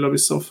dominate my lobby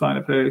so far.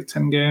 I played like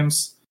 10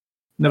 games.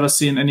 Never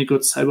seen any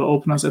good Cyber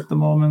openers at the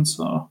moment.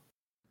 So. All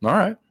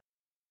right.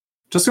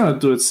 Just gonna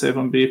do it safe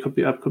on B. Could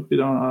be up, could be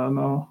down. I don't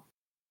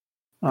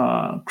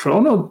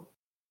know.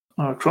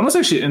 Chrono's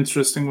actually an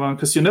interesting one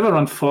because you never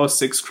run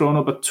 4-6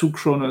 Chrono, but 2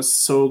 Chrono is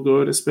so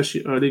good,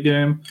 especially early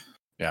game.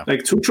 Yeah.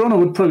 Like 2 Chrono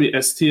would probably be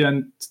S tier,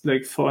 and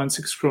like 4 and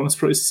 6 Chrono is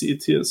probably C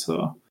tier.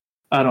 So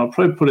I don't know.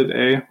 Probably put it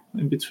A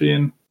in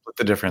between. What's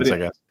the difference, I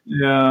guess?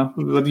 Yeah,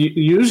 but you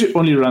usually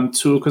only run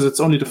 2 because it's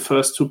only the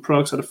first 2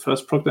 procs or the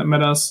first proc that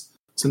matters.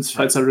 Since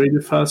fights are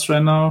really fast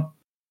right now.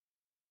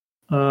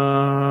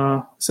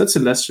 Is that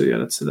Celestial? Yeah,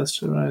 that's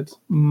Celestial, right?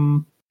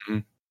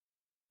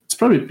 It's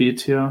probably B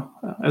tier.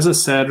 As I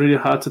said, really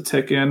hard to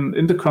take in.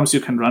 In the comps,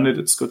 you can run it.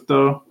 It's good,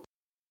 though,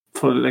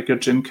 for like your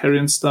Jin carry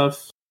and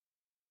stuff.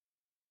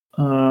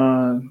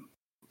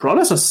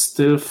 Brawlers are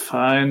still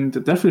fine. They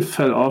definitely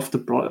fell off. The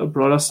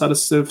Brawler side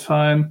is still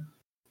fine.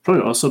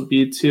 Probably also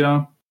B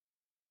tier.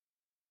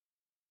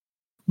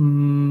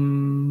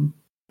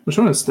 Which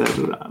one is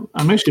that?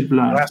 I'm actually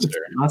blind.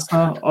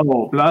 Blaster?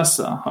 Oh,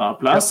 Blaster.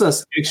 Blaster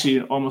is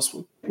actually almost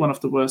one of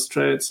the worst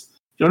trades.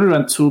 You only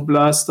run 2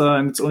 Blaster,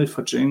 and it's only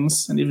for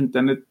Jinx, and even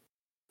then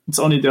it's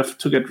only there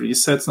to get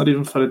resets, not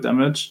even for the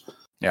damage.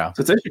 Yeah.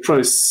 So it's actually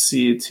probably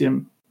C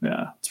tier.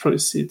 Yeah, it's probably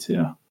C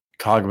tier.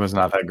 Kog'Maw's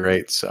not that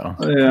great, so.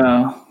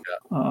 Yeah.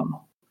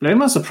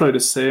 Blamers are probably the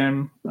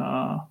same.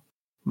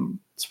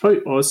 It's probably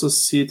also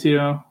C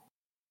tier.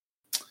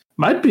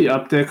 Might be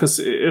up there because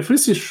if we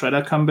see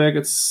Shredder come back,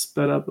 it's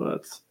better.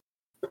 But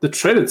the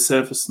trade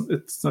itself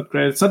it's not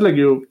great. It's not like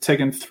you take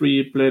in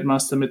 3 Blade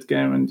Master mid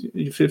game and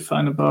you feel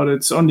fine about it.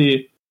 It's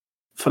only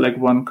for like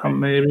 1 comp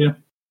maybe.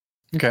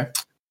 Okay.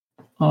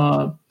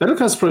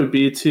 Battlecast probably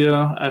B tier.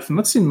 I've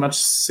not seen much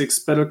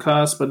 6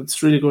 Battlecast, but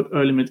it's really good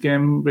early mid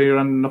game where you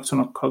run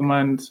Nocturne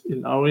Kog'Maw and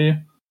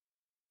Ilaoi.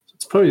 So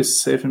it's probably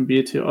safe in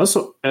B tier.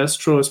 Also,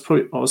 Astro is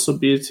probably also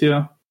B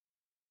tier.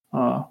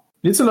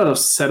 Needs a lot of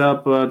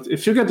setup, but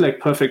if you get like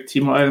perfect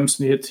Teemo items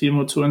and you hit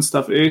Teemo 2 and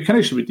stuff, it can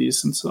actually be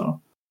decent.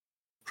 So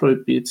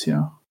probably B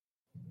tier.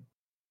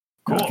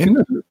 Cool. I think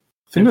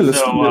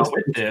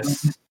with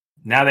this,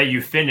 now that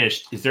you've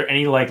finished, is there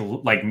any like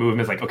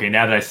movements? Like, okay,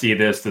 now that I see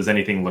this, does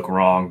anything look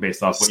wrong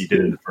based off what you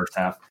did in the first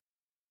half?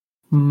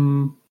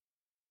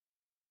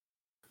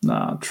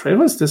 Nah,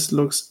 Travis, this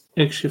looks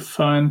actually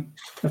fine.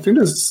 I think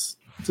this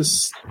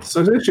is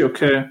actually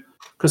okay.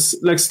 Because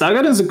like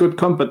Stargate is a good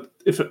comp, but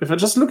if I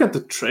just look at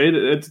the trade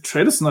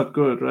is not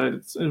good, right?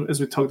 It's, as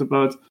we talked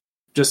about,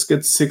 just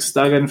get 6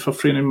 Stargate for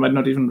free and you might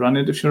not even run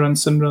it if you run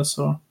Syndra.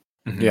 So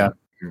yeah,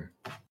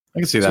 I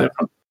can see that.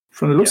 So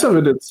from the looks of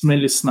it, it's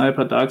mainly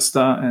Sniper,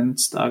 Darkstar, and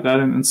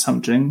Stargate and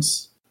some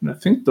Jinx. And I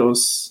think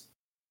those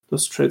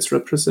traits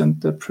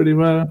represent that pretty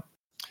well.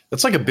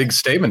 That's like a big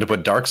statement to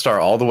put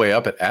Darkstar all the way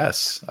up at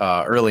S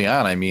early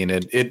on. I mean,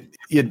 it did.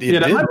 But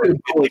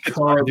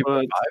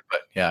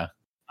yeah.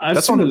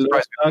 I've seen a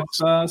lot of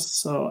Darkstar,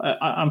 so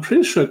I'm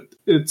pretty sure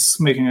it's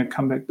making a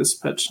comeback this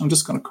patch. I'm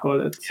just going to call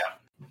it.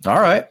 Yeah.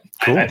 All right.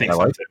 Cool. I think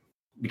so too.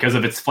 Because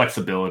of its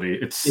flexibility.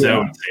 It's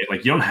so insane.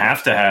 Like, you don't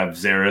have to have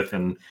Xerath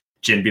and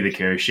Jhin be the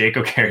carry.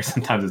 Shaco carry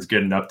sometimes is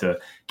good enough to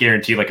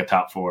guarantee like a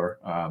top 4.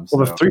 Well,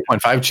 the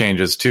 3.5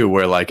 changes too,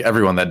 where like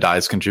everyone that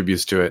dies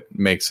contributes to it,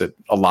 makes it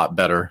a lot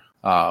better.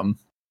 So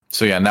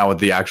yeah, now with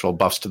the actual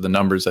buffs to the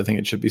numbers, I think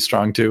it should be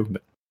strong too.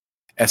 But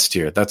S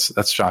tier, that's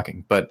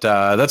shocking. But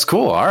that's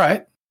cool. All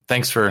right.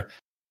 Thanks for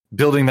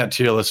building that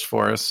tier list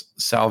for us,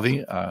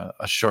 Salvyyy.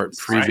 A short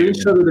preview.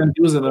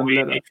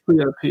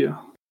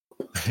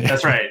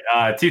 That's right.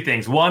 2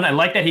 things. One, I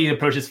like that he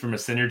approaches from a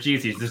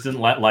synergies. He just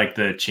didn't let like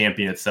the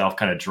champion itself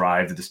kind of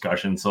drive the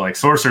discussion. So like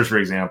Sorcerers, for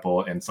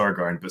example, and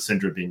Sargon, but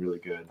Syndra being really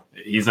good.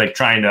 He's like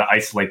trying to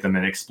isolate them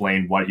and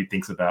explain what he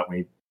thinks about when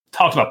he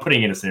talks about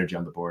putting in a synergy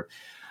on the board.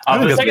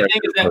 The second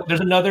thing is that there's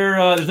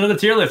another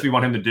tier list we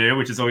want him to do,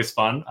 which is always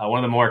fun. One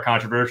of the more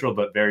controversial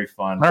but very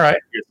fun. All right,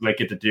 we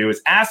get to do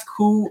is ask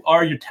who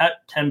are your top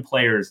 10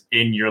 players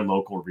in your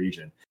local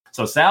region.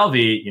 So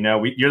Salvyyy,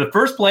 you're the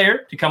first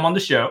player to come on the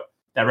show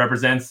that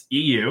represents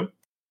EU,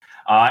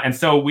 and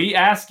so we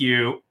ask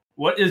you,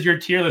 what is your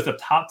tier list of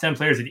top 10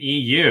 players in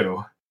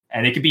EU?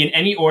 And it could be in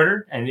any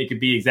order, and it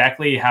could be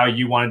exactly how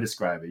you want to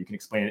describe it. You can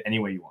explain it any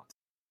way you want.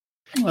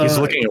 He's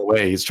looking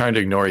away. He's trying to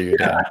ignore you.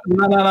 Yeah.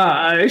 No.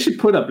 I actually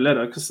put up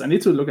letter because I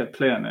need to look at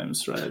player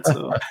names, right?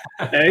 So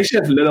I actually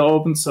have letter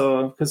open,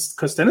 so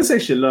because then it's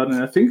actually a lot,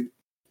 and I think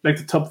like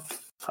the top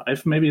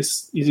 5 maybe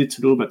is easy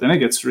to do, but then it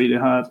gets really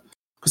hard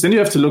because then you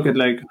have to look at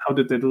like how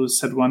did they do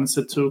set 1,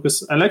 set 2?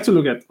 Because I like to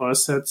look at all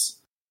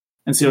sets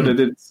and see how they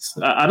did.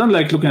 I don't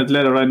like looking at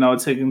letter right now,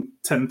 taking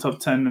 10 top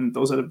 10, and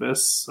those are the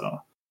best.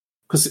 So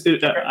because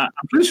I'm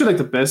pretty sure like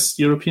the best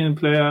European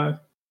player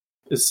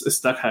is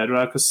Dark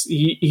Hydra, because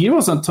he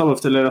was on top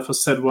of the ladder for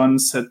set 1,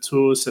 set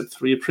 2, set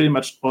 3, pretty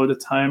much all the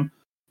time.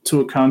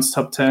 2 accounts,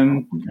 top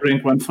 10,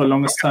 rank 1 for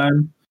longest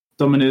time,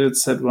 dominated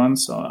set 1.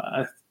 So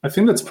I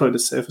think that's probably the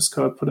safest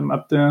card. Put him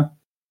up there.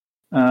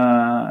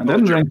 And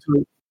then rank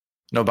 2.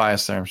 No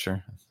bias there, I'm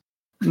sure.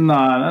 No,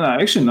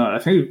 actually not. I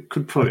think you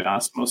could probably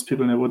ask most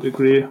people and they would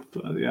agree.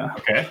 But yeah.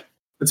 Okay.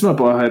 It's my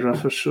boy Hydra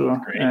for sure.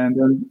 Great. And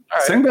then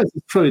second guy is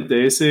probably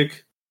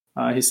Dasik.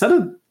 He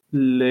started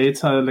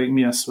later, like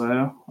me as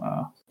well.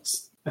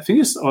 I think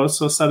he's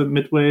also started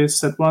midway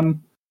set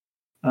 1.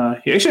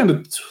 He actually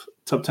ended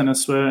top 10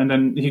 as well, and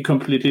then he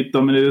completely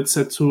dominated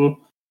set 2.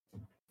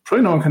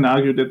 Probably no one can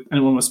argue that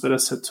anyone was better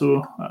set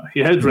 2. He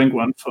held rank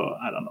 1 for,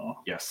 I don't know,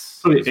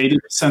 probably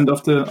 80%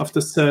 of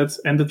the set,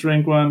 ended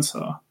rank 1.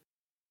 So,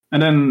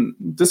 and then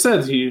this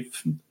set,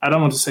 I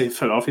don't want to say he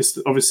fell off. He's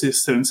obviously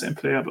still the same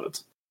player,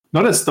 but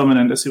not as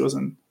dominant as he was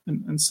in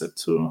set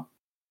 2.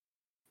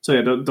 So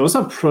yeah, those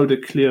are probably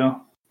the clear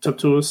top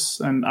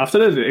 2s, and after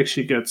that it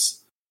actually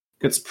gets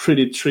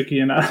pretty tricky,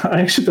 and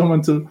I actually don't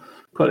want to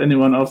call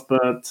anyone off,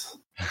 but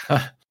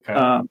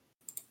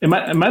it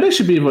might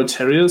actually be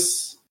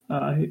Volterius.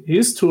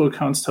 He's 2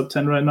 accounts top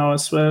 10 right now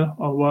as well,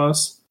 or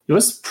was. He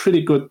was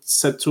pretty good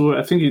set 2.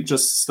 I think he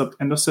just stopped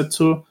end of set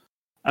 2.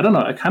 I don't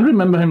know. I can't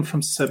remember him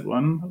from set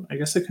 1. I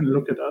guess I can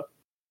look it up.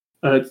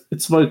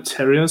 It's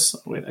Volterius.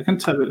 Wait, I can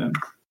type it in.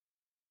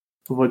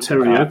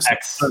 Volterius.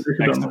 X.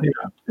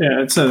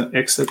 Yeah, it's an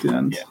X at the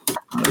end. Yeah.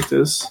 Like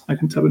this. I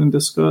can type it in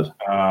Discord.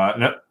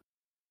 No.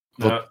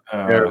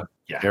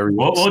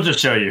 We'll just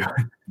show you.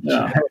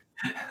 Yeah.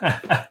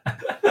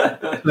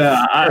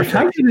 Yeah, I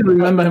can't even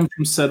remember him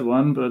from set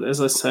 1, but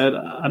as I said,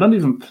 I don't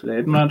even play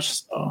it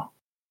much, so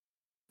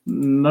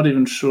not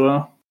even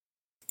sure.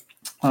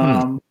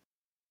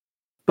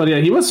 But yeah,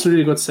 he was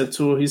really good set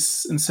 2.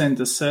 He's insane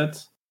this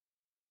set.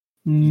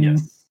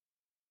 Yes.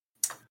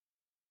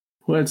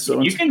 Who else?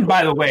 You can,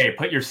 by the way,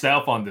 put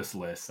yourself on this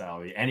list,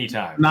 Salvyyy,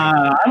 anytime.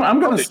 Nah, I'm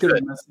gonna skip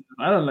it.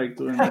 I don't like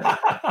doing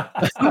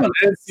that. Someone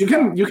else, you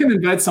can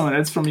invite someone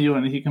else from you,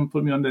 and he can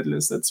put me on that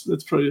list. That's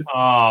probably.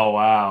 Oh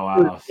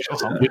wow!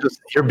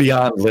 You're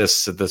beyond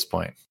lists at this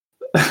point.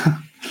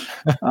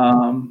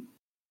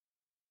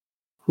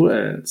 Who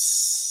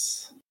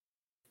else?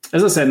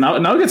 As I said, now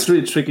it gets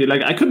really tricky.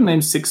 Like I could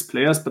name 6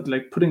 players, but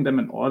like putting them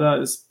in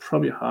order is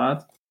probably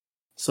hard.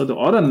 So the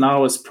order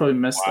now is probably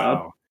messed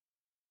up.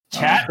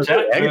 Chat, some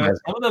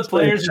of the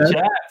players in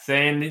chat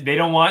saying they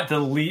don't want to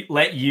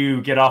let you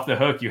get off the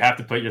hook. You have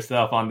to put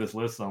yourself on this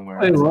list somewhere.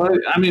 Hey, well,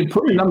 I mean,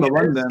 put me number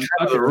 1 then.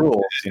 The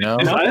rules,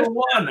 Number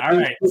 1. All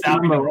right,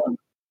 number 1.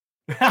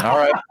 All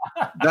right,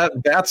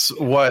 that's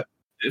what.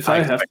 If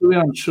I have to be,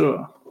 I'm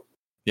sure.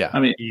 Yeah, I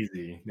mean,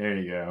 easy. There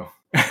you go.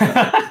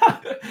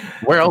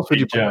 Where else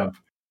would you jump?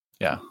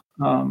 Yeah.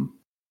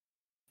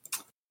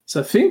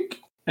 So I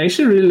think I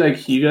actually really like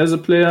Higa as a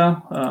player.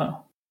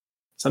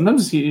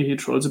 Sometimes he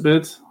trolls a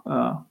bit,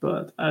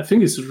 but I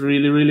think he's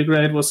really, really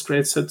great. Was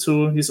great set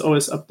 2. He's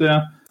always up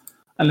there,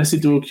 unless he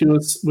duo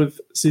queues with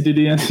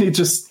CDD and he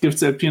just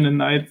gives LP in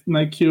the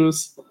night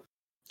queues.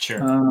 Sure.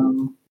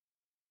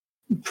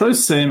 Probably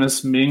same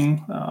as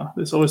Ming.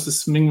 There's always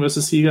this Ming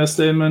versus Higa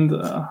statement.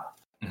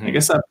 I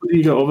guess I put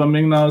Higa over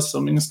Ming now, so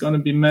Ming's gonna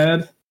be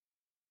mad.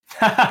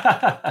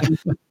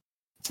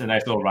 It's a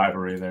nice little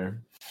rivalry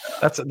there.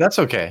 That's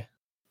okay.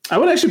 I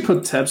would actually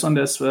put Tabs on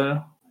there as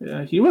well.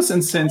 Yeah, he was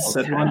insane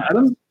set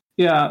 1.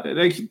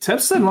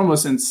 Tabs set 1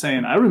 was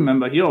insane. I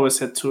remember he always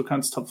had 2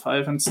 accounts top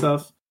 5 and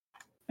stuff.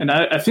 And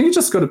I think he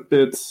just got a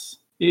bit.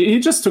 He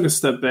just took a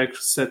step back.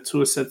 Set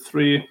 2, set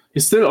 3.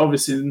 He's still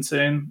obviously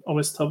insane.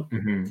 Always top of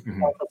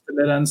the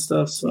ladder and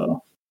stuff.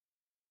 So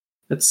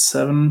that's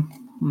 7.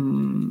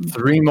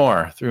 3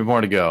 more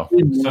to go.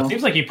 So it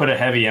seems like you put a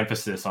heavy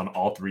emphasis on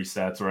all 3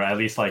 sets, or at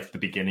least like the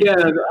beginning.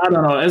 Yeah, I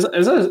don't know.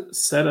 As I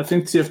said, I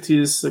think TFT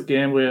is a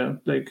game where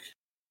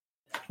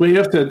you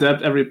have to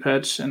adapt every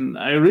patch, and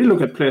I really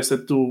look at players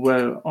that do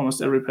well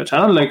almost every patch. I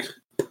don't like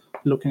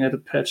looking at a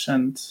patch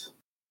and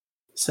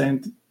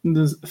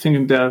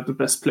thinking they're the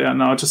best player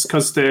now just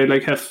because they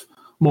have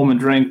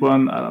moment rank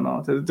 1. I don't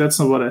know. That's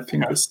not what I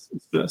think is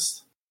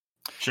best.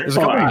 Sure.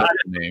 I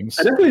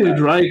definitely did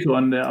Raiko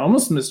on there. I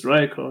almost missed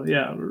Raiko.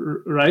 Yeah,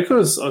 Raiko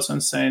is also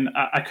insane.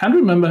 I can't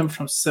remember him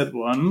from set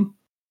 1,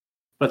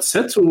 but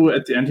set 2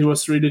 at the end he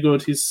was really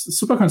good. He's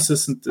super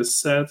consistent this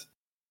set.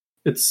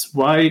 It's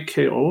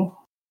YKO.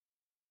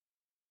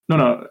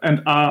 No,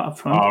 and R up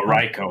front.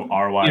 Raiko,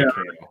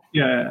 RYKO.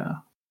 Yeah.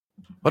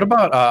 What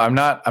about I'm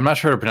not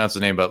sure how to pronounce the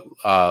name, but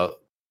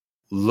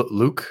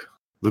Luca,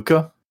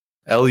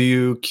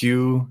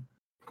 LUQUE.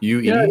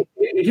 Yeah,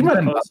 he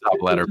might have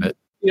top ladder bit.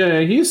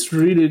 Yeah, he's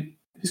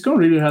going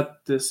really hard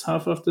this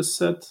half of the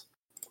set.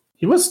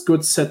 He was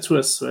good set 2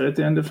 as well at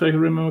the end, if I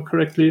remember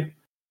correctly.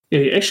 Yeah,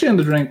 he actually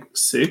ended rank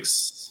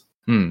 6.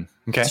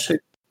 Okay.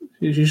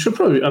 He should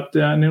probably be up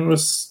there, and he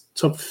was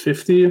top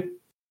 50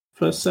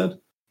 first set.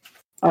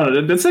 I don't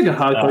know, that's like a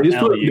hardcore.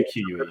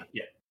 LUQUE.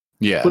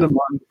 Yeah. Put him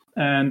on.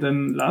 And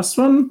then last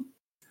one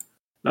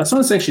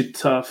is actually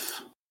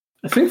tough.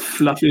 I think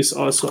Fluffy is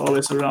also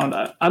always around.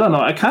 I don't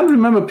know. I can't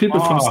remember people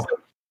from set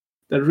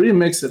that really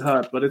makes it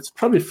hard, but it's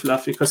probably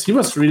Fluffy because he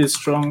was really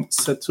strong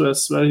set 2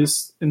 as well.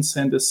 He's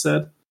insane this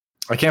set.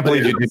 I can't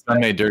believe you did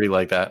Gunmade dirty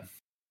like that.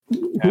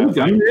 There's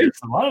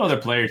a lot of other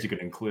players you could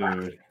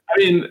include. I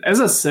mean,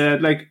 as I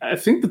said, I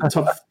think the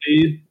top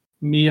 3,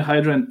 me,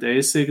 Hydra, and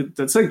Daisy,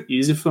 that's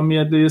easy for me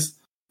at least.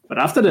 But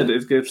after that,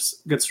 it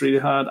gets really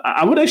hard.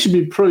 I would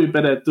actually be probably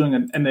better at doing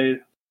an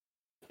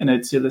NA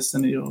tier list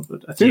than you.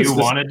 But I think do you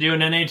want to do an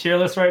NA tier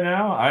list right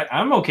now?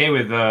 I'm okay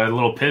with a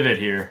little pivot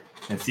here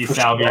and see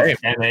Salvyy's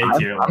NA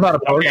tier list.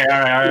 Okay,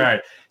 all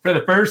right. For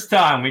the first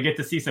time, we get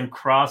to see some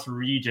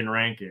cross-region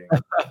ranking.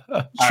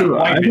 Sure,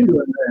 right,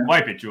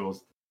 wipe it,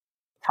 Jules.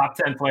 Top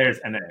 10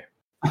 players NA.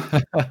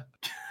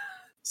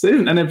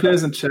 Save NA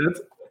players in chat.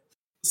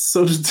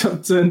 Soldier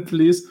top 10,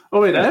 please.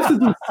 Oh wait, I have to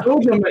do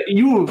Soldier on my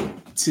EU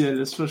tier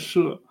list for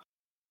sure.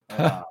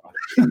 Oh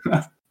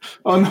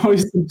no,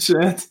 he's in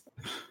chat.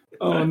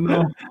 Oh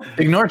no.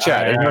 Ignore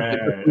chat.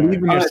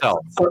 Believe in yourself.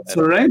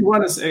 So rank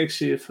 1 is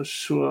actually for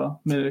sure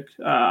Milk.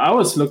 I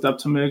always looked up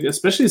to Milk,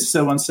 especially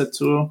set 1, set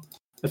 2.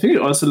 I think he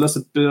also lost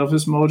a bit of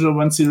his mojo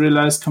once he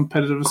realized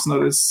competitive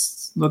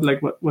is not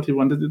like what he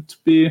wanted it to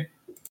be.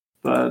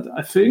 But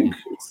I think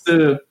it's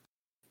still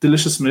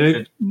delicious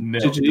milk.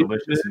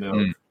 Delicious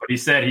milk. But he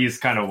said he's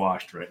kind of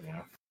washed right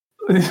now.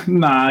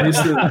 Nah, he's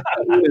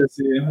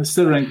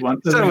still ranked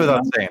 1. Still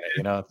without saying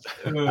it,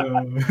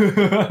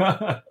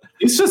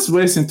 He's just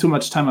wasting too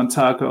much time on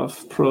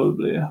Tarkov,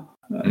 probably.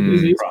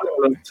 He's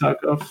probably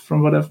Tarkov,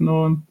 from what I've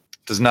known.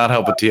 Does not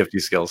help with TFT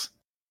skills.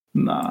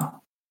 Nah.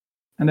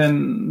 And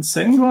then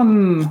second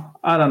one,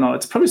 I don't know.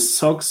 It's probably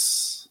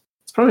Socks.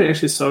 It's probably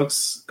actually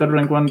Socks. Got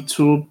rank 1,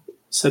 2,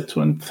 set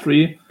 2, and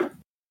 3.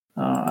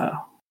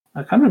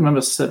 I can't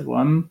remember set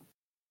 1.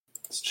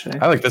 Let's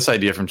check. I like this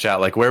idea from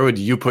chat. Where would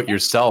you put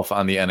yourself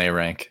on the NA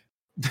rank?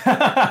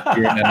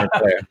 You're an NA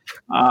player.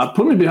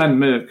 Put me behind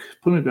Milk.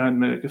 Put me behind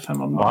Milk if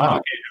I'm on. Wow.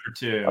 Okay, number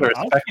two. What a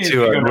respect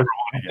to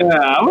Yeah,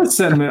 I would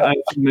say Milk. I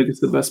think Milk is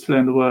the best player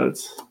in the world.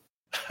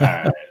 All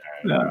right.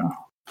 Yeah,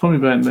 put me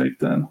behind Milk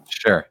then.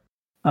 Sure.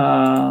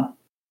 I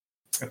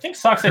think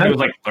Sock said he was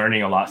like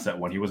learning a lot set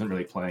one. He wasn't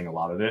really playing a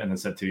lot of it, and then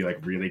said to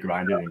like really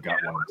grinded and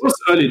got one. It was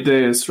early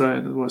days, right?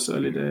 It was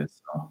early days.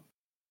 So.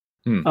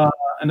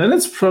 And then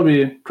it's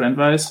probably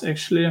Grandwise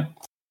actually,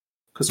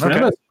 because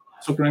Grandwise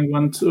took rank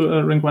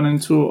 1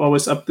 and 2,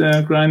 always up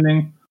there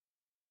grinding.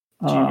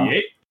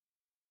 GV8.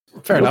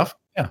 Fair enough.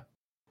 Yeah.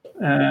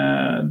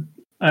 And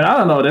I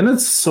don't know. Then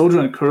it's Soldier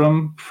and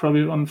Kurum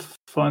probably on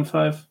 4 and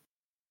 5.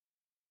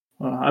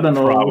 I don't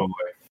know. Probably.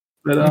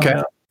 Better.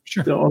 Okay.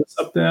 Sure. They're always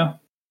up there.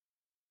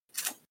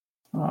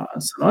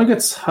 So now it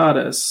gets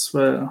harder as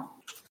well.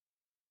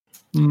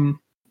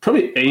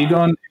 Probably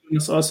Aegon. Aegon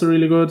is also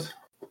really good.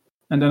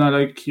 And then I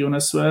like Yun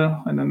as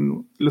well. And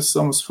then list is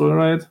almost full,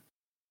 right?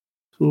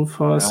 2,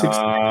 4, 6.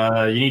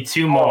 You need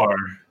 2 more.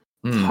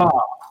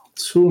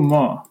 2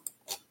 more.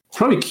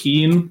 Probably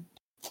Keen.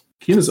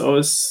 Keen is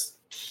always...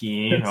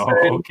 Keen.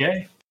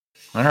 Okay.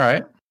 All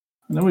right.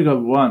 And then we got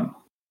 1.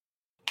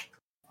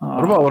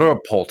 What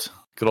about Polt?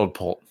 Good old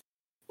Polt.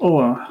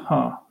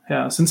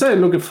 Yeah. Since I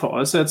look at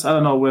 4 sets, I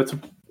don't know where to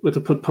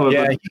put Polt.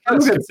 Yeah, if I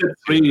look at set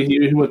 3,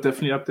 he would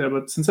definitely up there.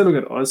 But since I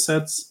look at all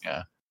sets...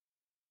 Yeah.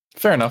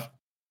 Fair enough.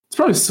 It's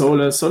probably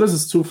Solus. Solus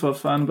is too for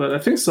fun, but I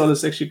think Solus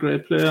is actually a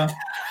great player.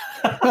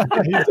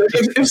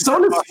 if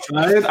Solus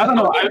tried, I don't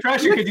know. I'm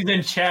pressure because he's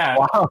in chat.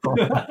 Wow.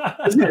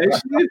 Is he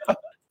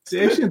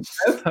actually in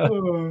chat?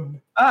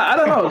 I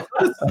don't know.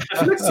 I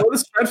feel like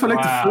Solus tried for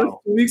like the first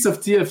 2 weeks of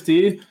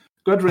TFT,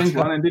 got rank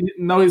 1, and then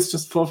now he's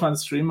just for fun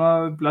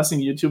streamer, blasting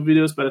YouTube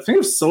videos. But I think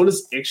if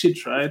Solus actually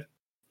tried,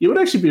 he would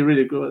actually be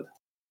really good.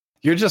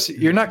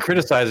 You're not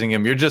criticizing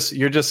him. You're just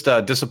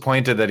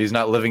disappointed that he's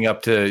not living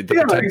up to the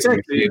potential.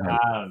 Exactly.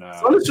 I don't know.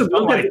 Solus should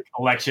look like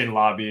election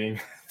lobbying.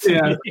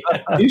 Yeah,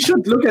 you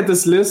should look at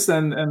this list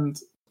and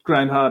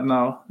grind hard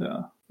now.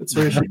 Yeah, it's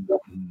very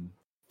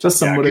just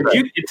somebody.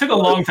 It took a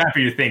long time for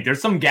you to think. There's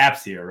some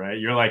gaps here, right?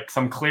 You're like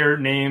some clear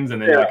names,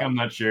 and then you're like, I'm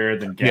not sure.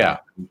 Then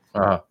gap.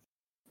 Yeah.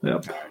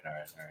 Yep. All right.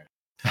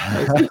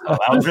 Well,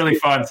 that was really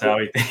fun,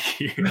 Salvyyy.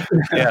 Thank you.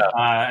 Yeah.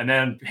 And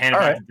then hand it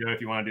back to DoA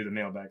if you want to do the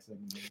mailbag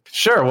segment.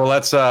 Sure. Well,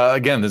 let's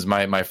again. This is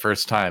my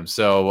first time,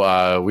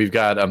 so we've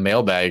got a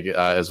mailbag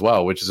as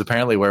well, which is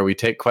apparently where we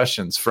take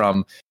questions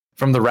from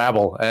the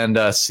rabble and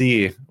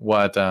see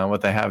what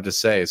they have to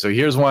say. So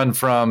here's one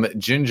from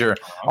Ginger.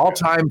 Okay.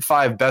 All-time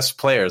 5 best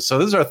players. So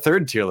this is our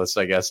 3rd tier list,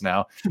 I guess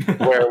now,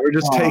 where we're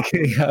just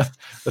taking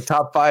the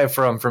top 5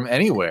 from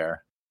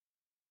anywhere.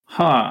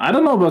 I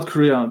don't know about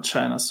Korea and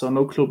China, so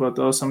no clue about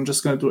those. I'm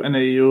just going to do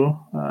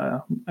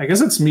NAU. I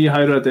guess it's me,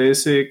 Hydra,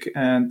 Dasik,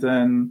 and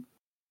then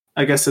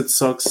I guess it's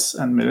Sox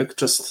and Milk,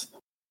 just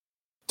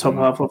top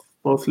half of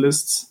both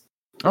lists.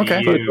 Okay.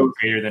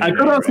 I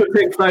could also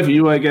take 5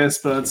 EU, I guess,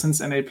 but since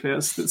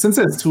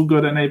there's 2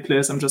 good NA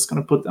players, I'm just going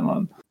to put them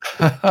on.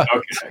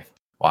 Okay.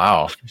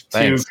 Wow.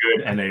 Thanks. 2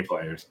 good NA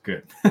players.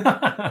 Good. All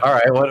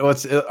right.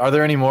 Are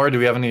there any more? Do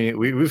we have any?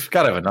 We've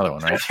got to have another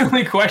one, right? That's the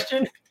only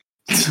question?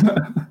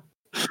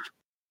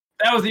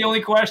 That was the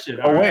only question.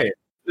 Oh, wait.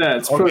 Yeah,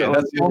 it's okay.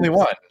 That's the only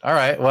one. All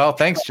right. Well,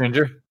 thanks,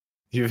 Ginger.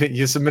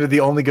 You submitted the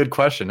only good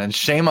question, and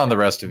shame on the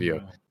rest of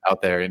you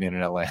out there in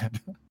internet land.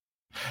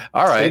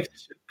 All right.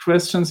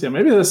 Questions. Yeah,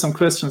 maybe there's some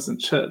questions in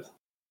chat.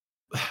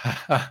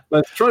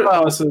 But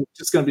also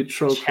just going to be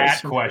troll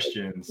chat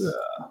questions. Yeah.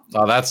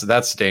 Oh,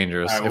 that's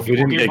dangerous. Right, if we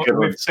didn't get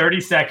good 30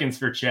 seconds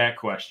for chat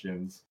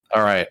questions.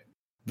 All right.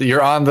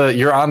 You're on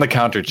the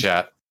counter,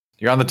 chat.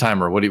 You're on the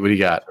timer. What do you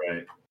got?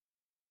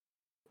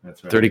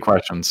 That's right. 30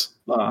 questions.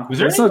 Was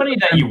there anybody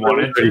that you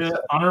wanted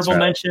to honorable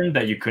mention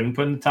that you couldn't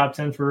put in the top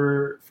 10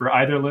 for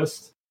either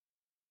list?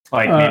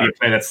 Like maybe a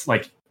player that's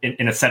like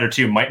in a set or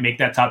 2 might make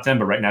that top 10,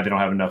 but right now they don't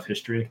have enough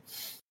history.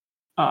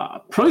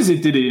 Probably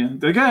Diddy.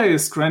 The guy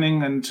is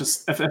grinding and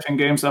just FFing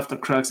games after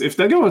cracks. If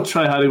that guy would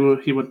try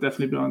hard, he would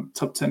definitely be on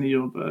top 10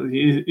 EU. But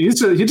he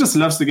just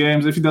loves the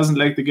games. If he doesn't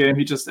like the game,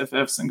 he just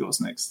FFs and goes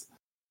next.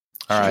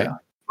 All right. Yeah.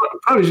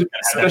 Probably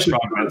especially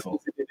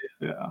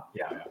yeah.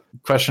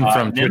 Question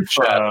from Twitch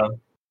chat.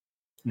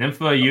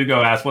 Nympha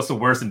Hugo asks, "What's the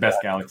worst and best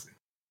galaxy?"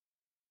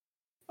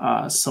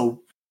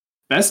 So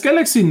best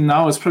galaxy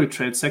now is probably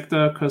Trade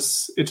Sector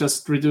because it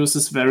just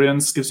reduces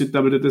variance, gives you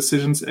double the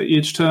decisions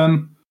each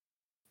turn.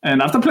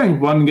 And after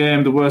playing 1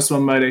 game, the worst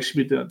one might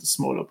actually be the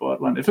smaller board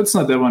one. If it's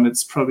not that one,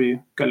 it's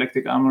probably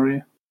Galactic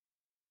Armory.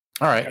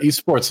 All right.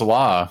 Esports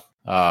Law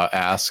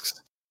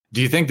asks,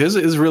 do you think this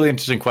is a really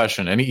interesting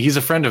question? And he's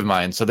a friend of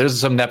mine, so there's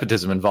some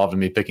nepotism involved in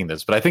me picking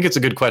this, but I think it's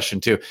a good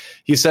question too.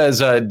 He says,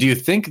 do you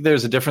think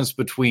there's a difference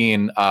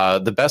between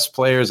the best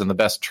players and the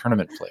best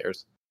tournament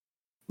players?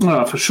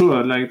 For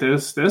sure. Like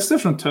there's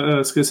different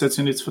skill sets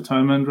you need for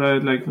tournament,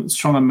 right? Like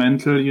stronger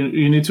mental.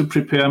 You need to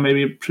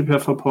prepare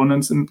for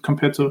opponents and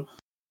compared to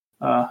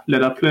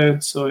ladder play.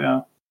 So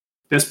yeah,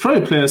 there's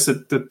probably players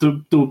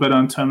that do better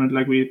in tournament,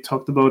 like we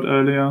talked about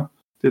earlier.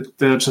 That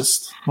they're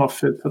just more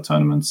fit for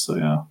tournaments. So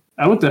yeah.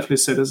 I would definitely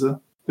say there's a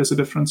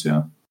difference.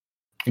 Yeah.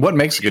 What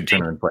makes a good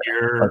tournament player?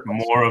 You're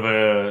more of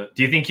a.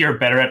 Do you think you're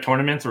better at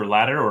tournaments or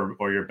ladder,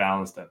 or you're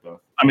balanced at both?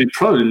 I mean,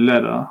 probably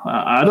ladder.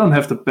 I don't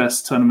have the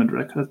best tournament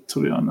record,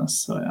 to be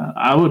honest. So yeah,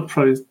 I would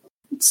probably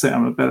say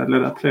I'm a better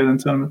ladder player than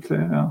tournament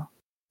player. Yeah.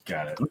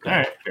 Got it. Okay. All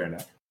right, fair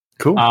enough.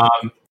 Cool.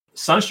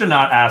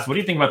 Sunstronaut asked, "What do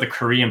you think about the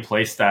Korean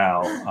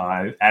playstyle?"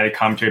 Added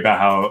commentary about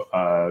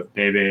how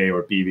Bebe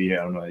or BB, I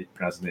don't know how you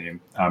pronounce his name,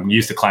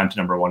 used to climb to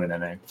number 1 in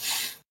NA.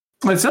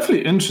 It's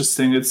definitely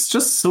interesting. It's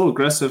just so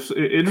aggressive.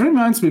 It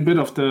reminds me a bit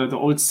of the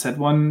old Set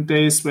 1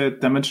 days where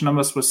damage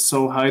numbers were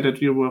so high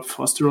that you were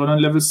forced to run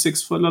on level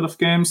 6 for a lot of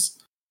games.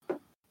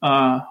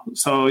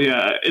 So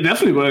yeah, it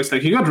definitely works.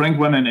 Like, you got rank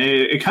 1 in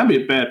A. It can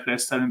be a bad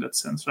playstyle in that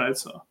sense, right?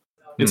 So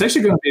it's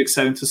actually going to be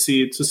exciting to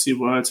see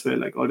worlds where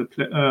like all the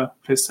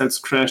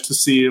playstyles crash, to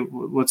see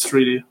what's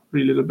really,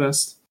 really the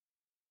best.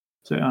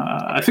 So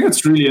I think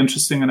it's really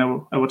interesting, and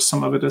I watch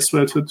some of it as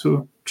well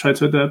to try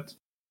to adapt.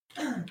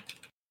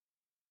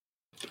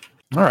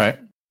 All right.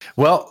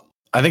 Well,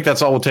 I think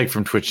that's all we'll take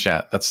from Twitch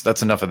chat.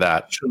 That's enough of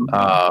that. Sure.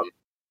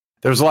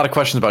 There was a lot of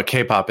questions about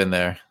K-pop in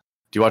there.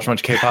 Do you watch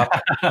much K-pop?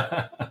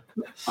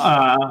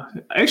 I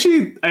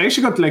actually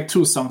got like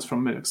 2 songs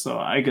from Milk, so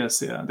I guess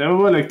there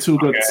were like 2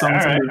 good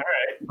songs. All right.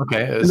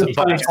 Okay. Is it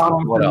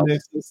what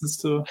else? Listens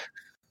to?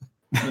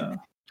 Yeah.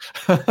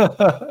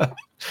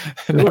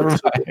 Never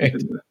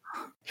mind.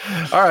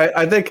 All right,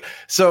 I think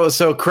so.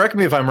 Correct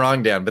me if I'm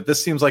wrong, Dan, but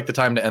this seems like the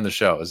time to end the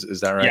show.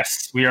 Is that right?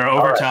 Yes, we are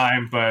over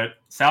time, but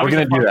Salvyyy, we're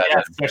going to do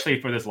that, especially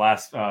for this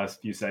last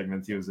few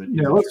segments. He was it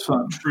was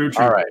fun. True.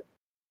 All right,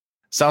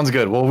 sounds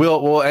good. Well,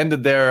 we'll end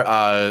it there.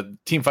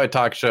 Team Fight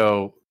Talk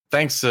Show.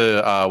 Thanks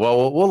to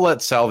we'll let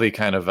Salvyyy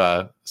kind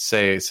of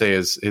say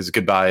his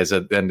goodbyes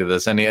at the end of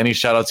this. Any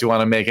shout outs you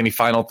want to make? Any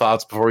final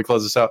thoughts before we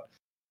close this out?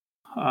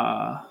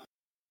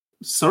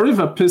 Sorry if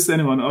I pissed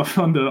anyone off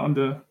on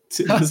the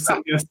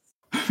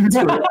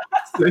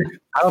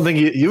I don't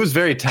think he was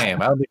very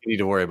tame. I don't think you need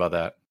to worry about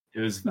that. It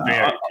was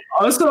very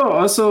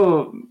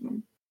also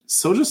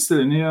Soju's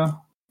still in here.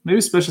 Maybe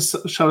special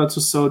shout out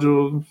to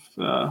Soju.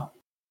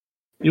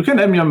 You can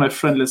add me on my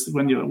friend list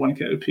when you're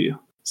 1K LP.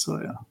 So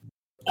yeah.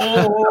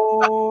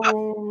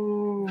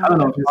 Oh, I don't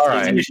know. All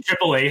right, he's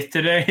triple eighth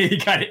today. He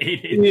got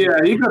 888. Yeah,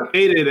 he got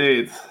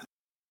 888.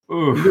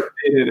 Ooh,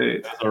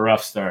 888. That's a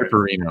rough start.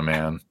 Ripperino,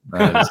 man.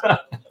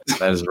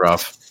 That is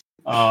rough.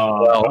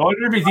 I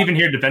wonder if he's even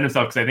here to defend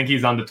himself, because I think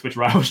he's on the Twitch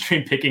rival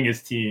stream picking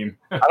his team.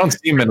 I don't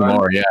see him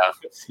anymore. Yeah,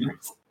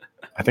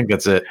 I think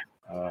that's it.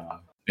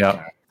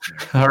 Yeah.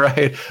 All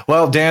right.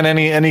 Well, Dan,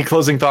 any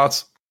closing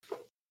thoughts?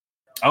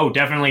 Oh,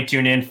 definitely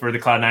tune in for the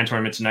Cloud9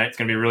 tournament tonight. It's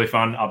going to be really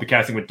fun. I'll be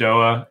casting with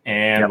DoA,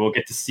 and we'll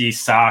get to see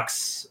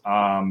Sox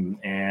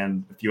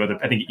and a few other.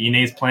 I think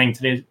Ine's playing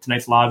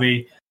tonight's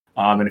lobby,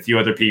 and a few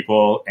other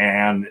people.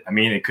 And I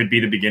mean, it could be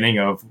the beginning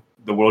of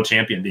the world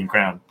champion being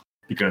crowned,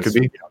 because could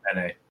be.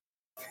 NA.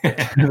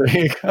 There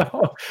you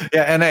go.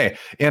 Yeah, NA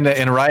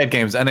in Riot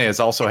Games, NA has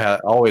also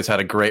always had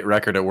a great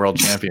record at World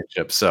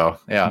Championships. So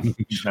yeah,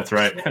 that's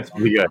right. That's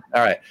pretty good.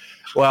 All right.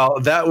 Well,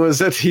 that was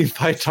a Team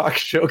Fight Talk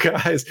show,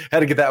 guys. Had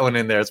to get that one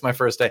in there. It's my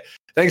first day.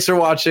 Thanks for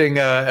watching,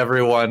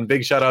 everyone.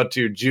 Big shout out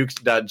to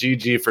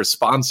Jukes.gg for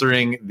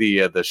sponsoring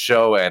the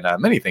show and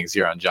many things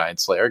here on Giant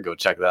Slayer. Go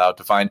check that out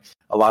to find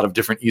a lot of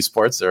different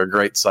esports. They're a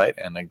great site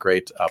and a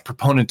great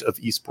proponent of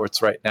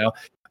esports right now.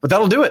 But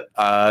that'll do it.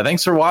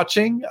 Thanks for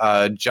watching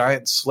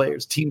Giant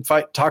Slayer's Team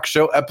Fight Talk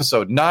Show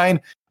episode 9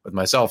 with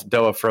myself,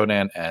 DoA,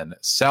 Frodan, and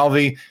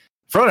Salvyyy.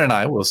 Frodan and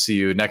I will see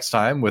you next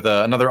time with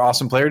another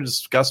awesome player to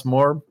discuss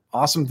more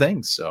awesome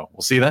things. So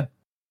we'll see you then.